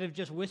 Instead of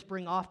just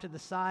whispering off to the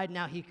side,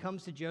 now he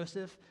comes to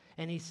Joseph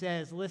and he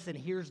says, listen,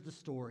 here's the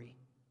story.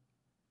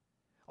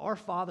 Our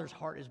father's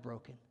heart is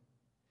broken.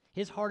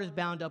 His heart is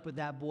bound up with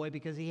that boy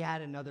because he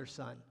had another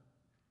son.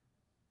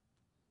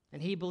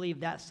 And he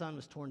believed that son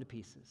was torn to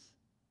pieces.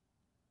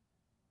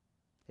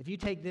 If you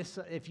take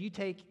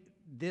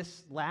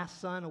this last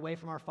son away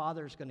from our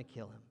father, it's going to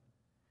kill him.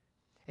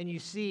 And you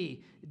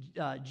see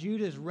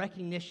Judah's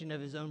recognition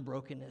of his own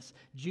brokenness,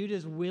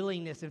 Judah's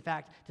willingness, in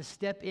fact, to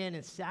step in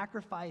and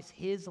sacrifice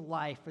his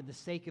life for the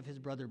sake of his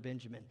brother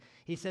Benjamin.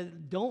 He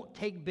said, don't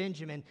take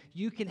Benjamin,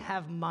 you can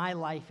have my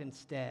life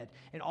instead.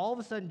 And all of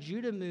a sudden,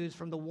 Judah moves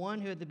from the one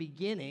who at the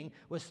beginning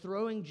was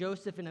throwing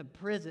Joseph in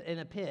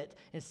a pit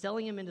and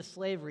selling him into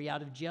slavery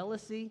out of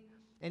jealousy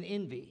and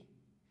envy,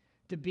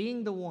 to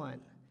being the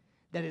one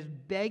that is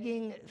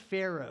begging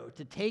Pharaoh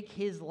to take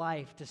his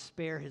life to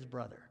spare his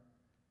brother.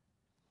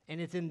 And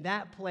it's in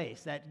that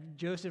place that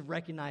Joseph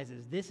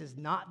recognizes this is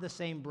not the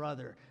same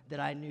brother that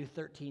I knew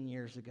 13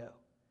 years ago.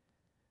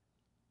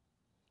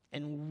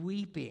 And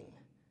weeping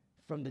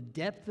from the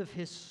depth of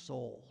his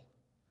soul,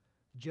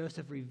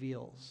 Joseph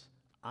reveals,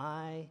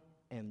 I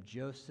am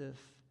Joseph,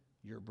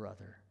 your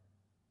brother.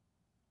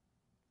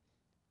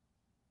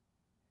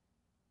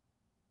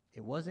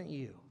 It wasn't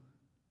you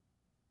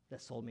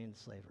that sold me into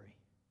slavery.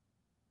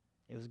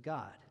 It was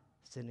God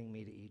sending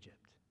me to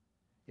Egypt.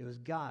 It was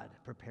God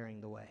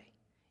preparing the way.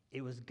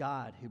 It was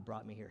God who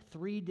brought me here.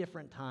 3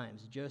 different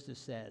times, Joseph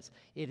says,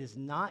 it is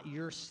not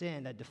your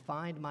sin that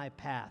defined my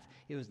path.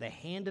 It was the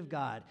hand of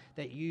God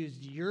that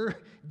used your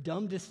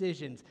dumb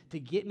decisions to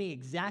get me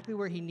exactly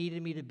where he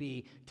needed me to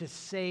be to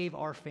save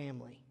our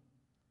family.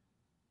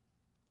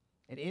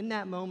 And in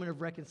that moment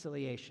of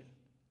reconciliation,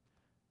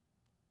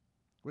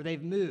 where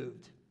they've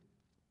moved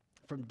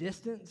from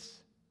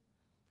distance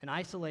and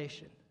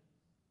isolation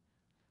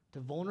to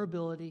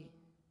vulnerability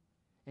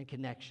and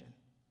connection,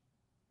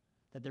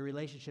 that the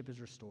relationship is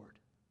restored.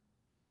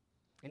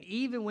 And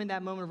even when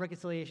that moment of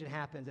reconciliation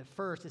happens, at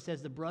first it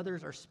says the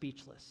brothers are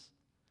speechless.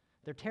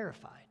 They're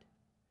terrified.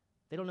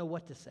 They don't know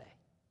what to say.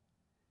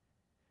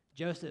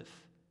 Joseph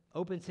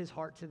opens his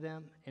heart to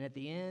them, and at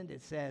the end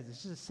it says,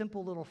 it's just a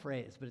simple little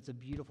phrase, but it's a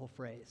beautiful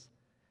phrase.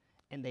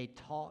 And they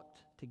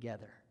talked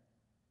together.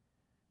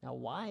 Now,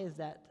 why is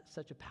that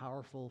such a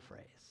powerful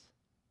phrase?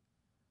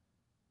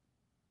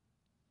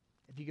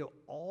 If you go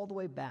all the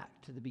way back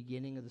to the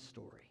beginning of the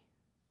story,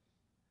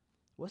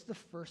 what's the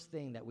first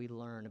thing that we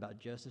learn about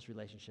Joseph's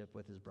relationship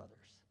with his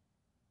brothers?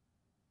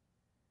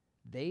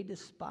 They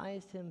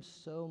despised him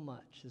so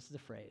much, this is the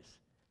phrase,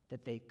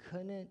 that they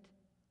couldn't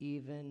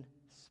even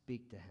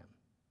speak to him.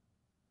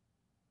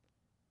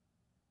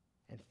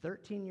 And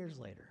 13 years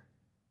later,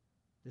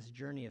 this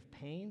journey of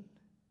pain,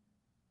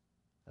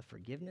 of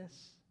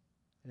forgiveness,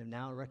 and of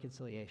now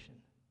reconciliation,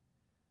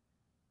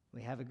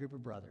 we have a group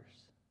of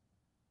brothers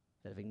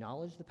that have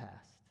acknowledged the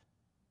past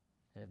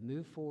and have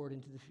moved forward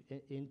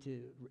into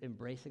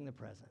embracing the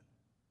present,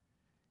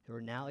 who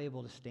are now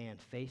able to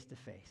stand face to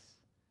face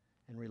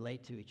and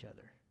relate to each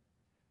other,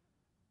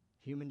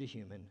 human to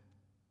human,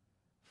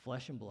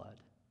 flesh and blood,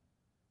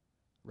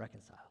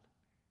 reconciled.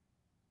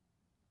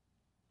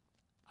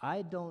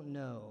 I don't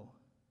know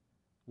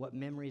what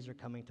memories are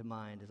coming to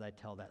mind as I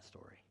tell that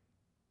story.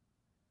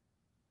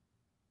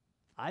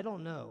 I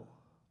don't know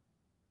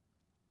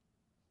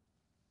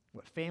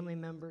what family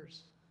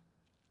members,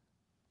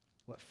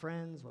 what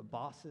friends, what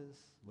bosses,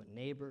 what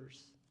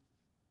neighbors.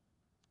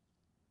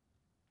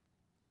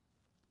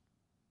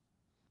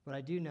 What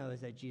I do know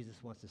is that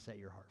Jesus wants to set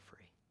your heart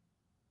free.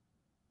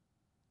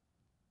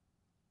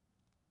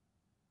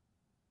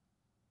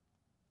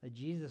 That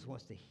Jesus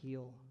wants to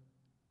heal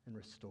and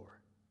restore.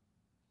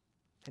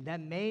 And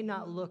that may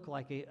not look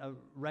like a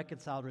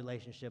reconciled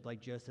relationship like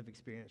Joseph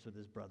experienced with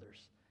his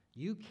brothers.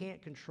 You can't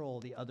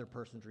control the other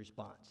person's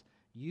response.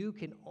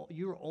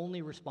 You're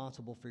only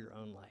responsible for your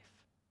own life.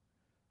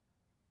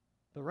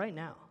 But right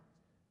now,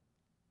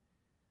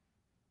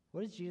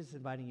 what is Jesus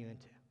inviting you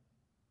into?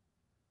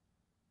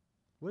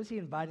 What is he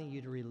inviting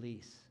you to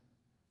release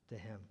to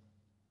him?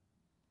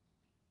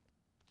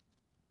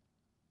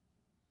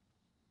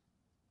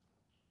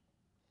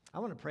 I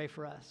want to pray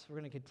for us. We're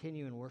going to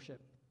continue in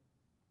worship.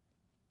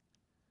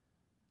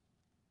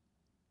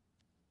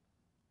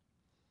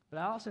 But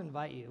I also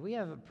invite you, we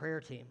have a prayer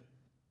team,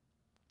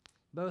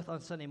 both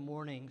on Sunday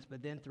mornings,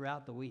 but then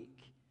throughout the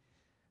week,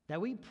 that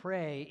we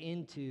pray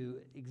into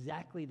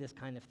exactly this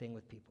kind of thing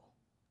with people.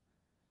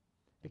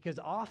 Because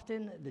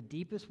often the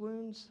deepest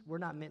wounds, we're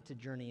not meant to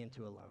journey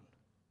into alone.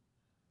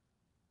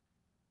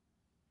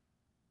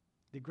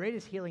 The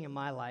greatest healing in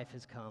my life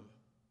has come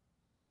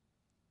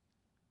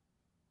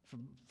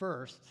from,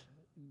 first,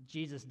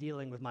 Jesus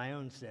dealing with my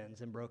own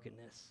sins and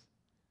brokenness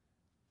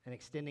and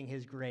extending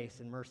his grace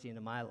and mercy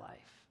into my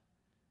life.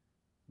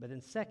 But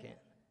then second,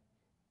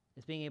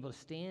 it's being able to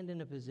stand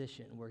in a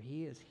position where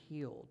he is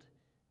healed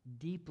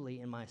deeply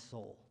in my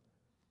soul,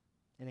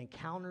 and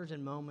encounters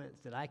and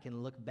moments that I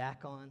can look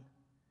back on,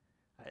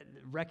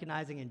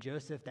 recognizing in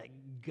Joseph that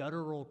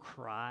guttural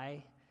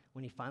cry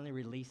when he finally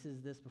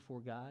releases this before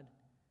God,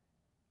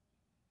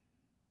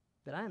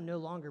 that I am no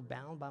longer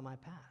bound by my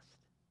past.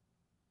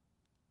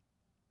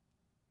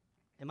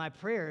 And my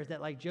prayer is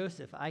that, like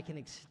Joseph, I can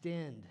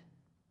extend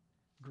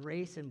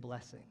grace and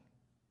blessing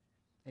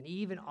and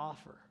even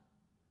offer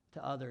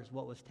to others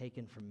what was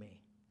taken from me.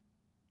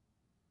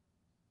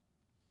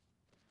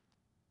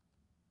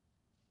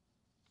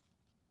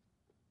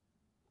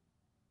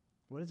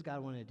 What does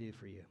God want to do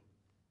for you?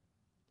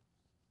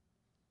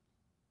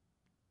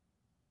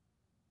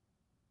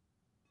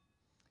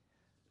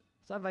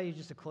 So I invite you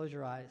just to close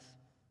your eyes.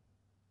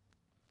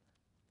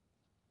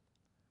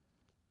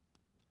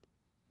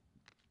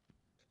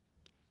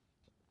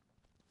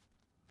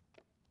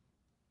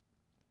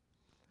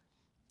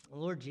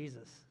 Lord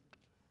Jesus,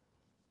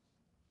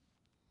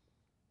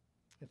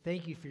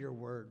 thank you for your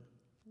word,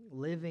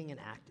 living and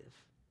active.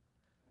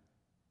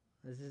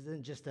 This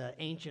isn't just an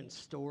ancient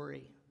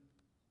story,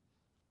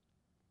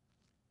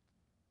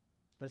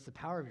 but it's the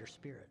power of your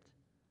Spirit.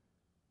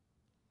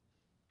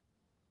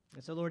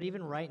 And so, Lord,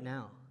 even right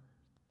now,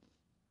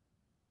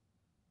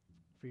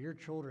 for your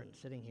children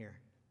sitting here,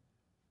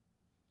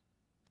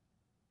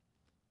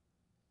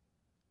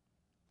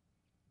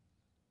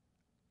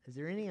 is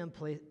there any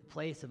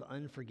place of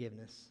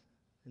unforgiveness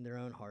in their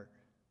own heart?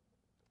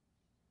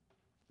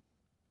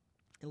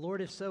 And Lord,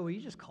 if so, will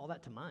you just call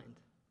that to mind?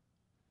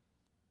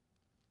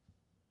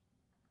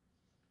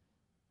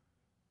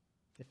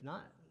 If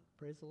not,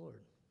 praise the Lord.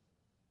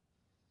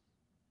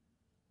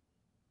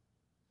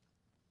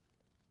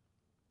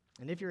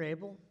 And if you're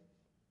able,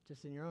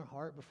 just in your own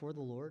heart before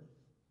the Lord,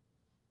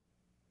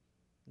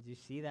 as you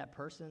see that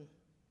person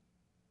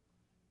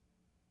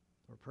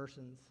or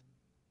persons,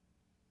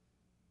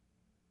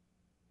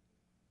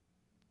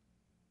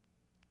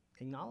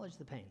 acknowledge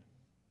the pain,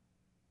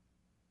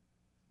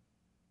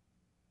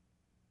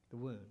 the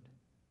wound.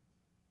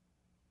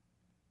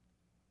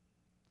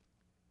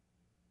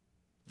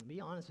 And be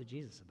honest with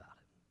Jesus about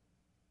it.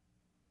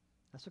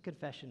 That's what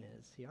confession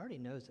is. He already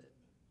knows it.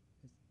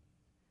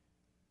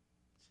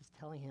 It's just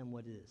telling him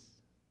what it is.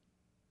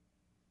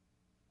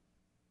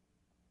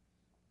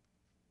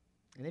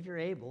 And if you're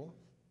able,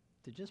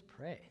 to just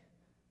pray.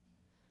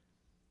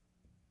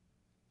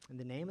 In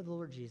the name of the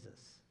Lord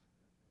Jesus,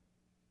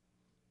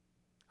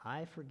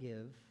 I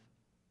forgive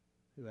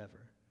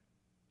whoever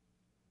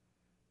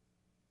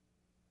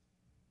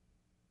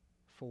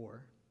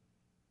for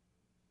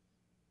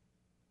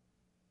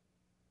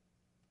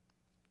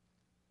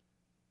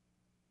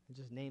and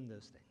just name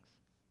those things,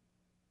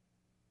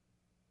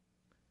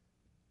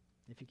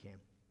 if you can.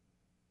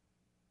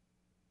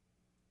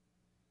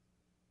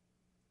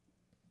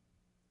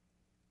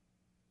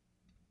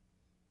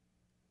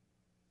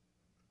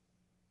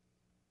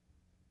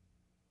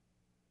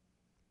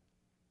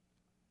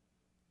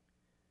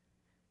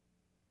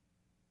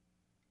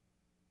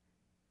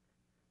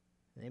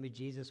 In the name of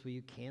Jesus, will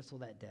you cancel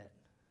that debt?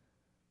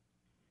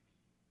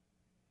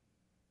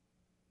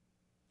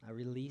 I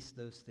release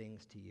those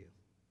things to you.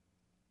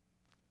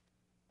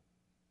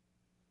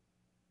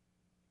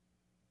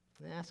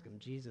 And ask him,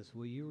 Jesus,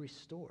 will you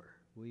restore,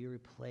 will you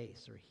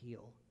replace or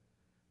heal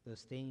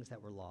those things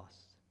that were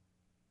lost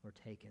or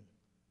taken?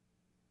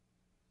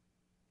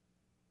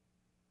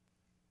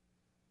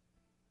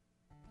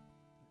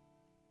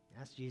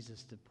 Ask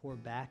Jesus to pour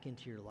back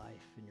into your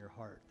life and your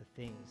heart the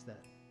things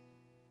that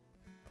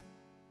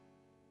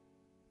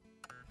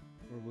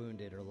were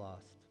wounded or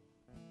lost.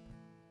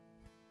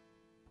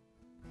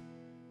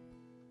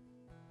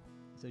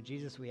 So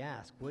Jesus, we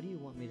ask, what do you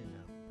want me to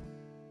know?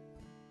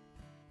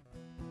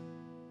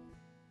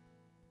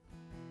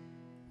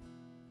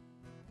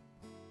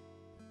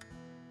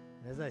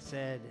 As I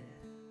said,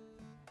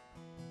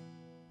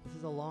 this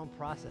is a long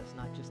process,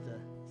 not just a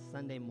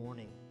Sunday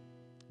morning,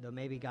 though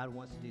maybe God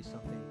wants to do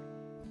something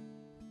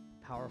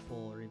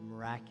powerful or even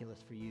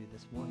miraculous for you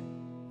this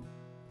morning.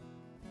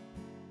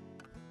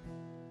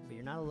 But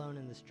you're not alone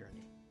in this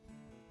journey.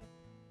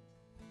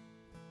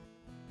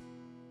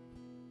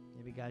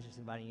 Maybe God's just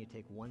inviting you to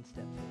take one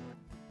step forward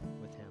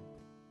with him.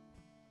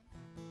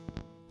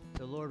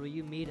 So Lord, will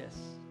you meet us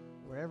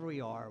wherever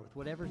we are, with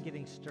whatever's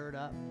getting stirred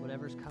up,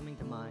 whatever's coming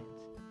to mind.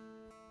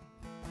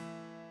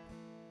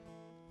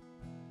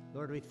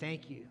 Lord, we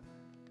thank you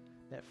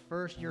that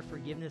first your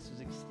forgiveness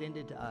was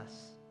extended to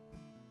us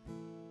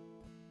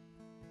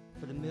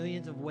for the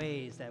millions of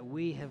ways that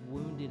we have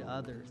wounded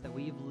others, that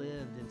we've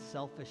lived in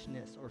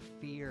selfishness or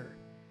fear,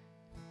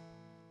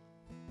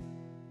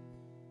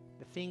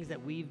 the things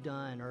that we've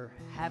done or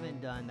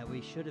haven't done that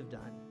we should have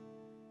done,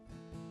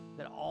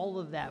 that all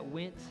of that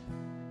went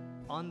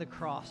on the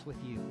cross with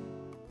you.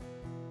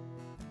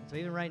 So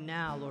even right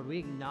now, Lord, we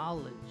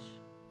acknowledge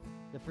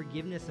the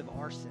forgiveness of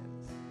our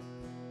sins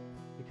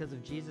because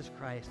of Jesus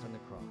Christ on the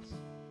cross.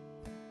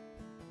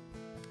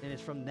 And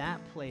it's from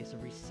that place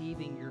of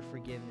receiving your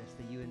forgiveness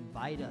that you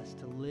invite us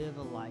to live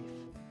a life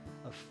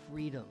of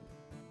freedom,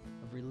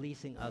 of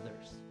releasing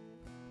others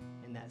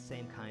in that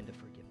same kind of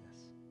forgiveness.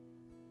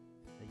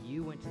 That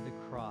you went to the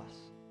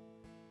cross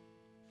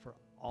for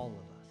all of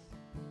us,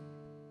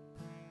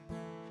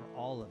 for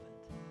all of it.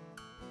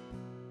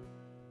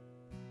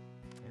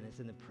 And it's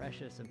in the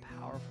precious and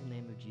powerful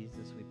name of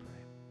Jesus we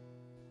pray.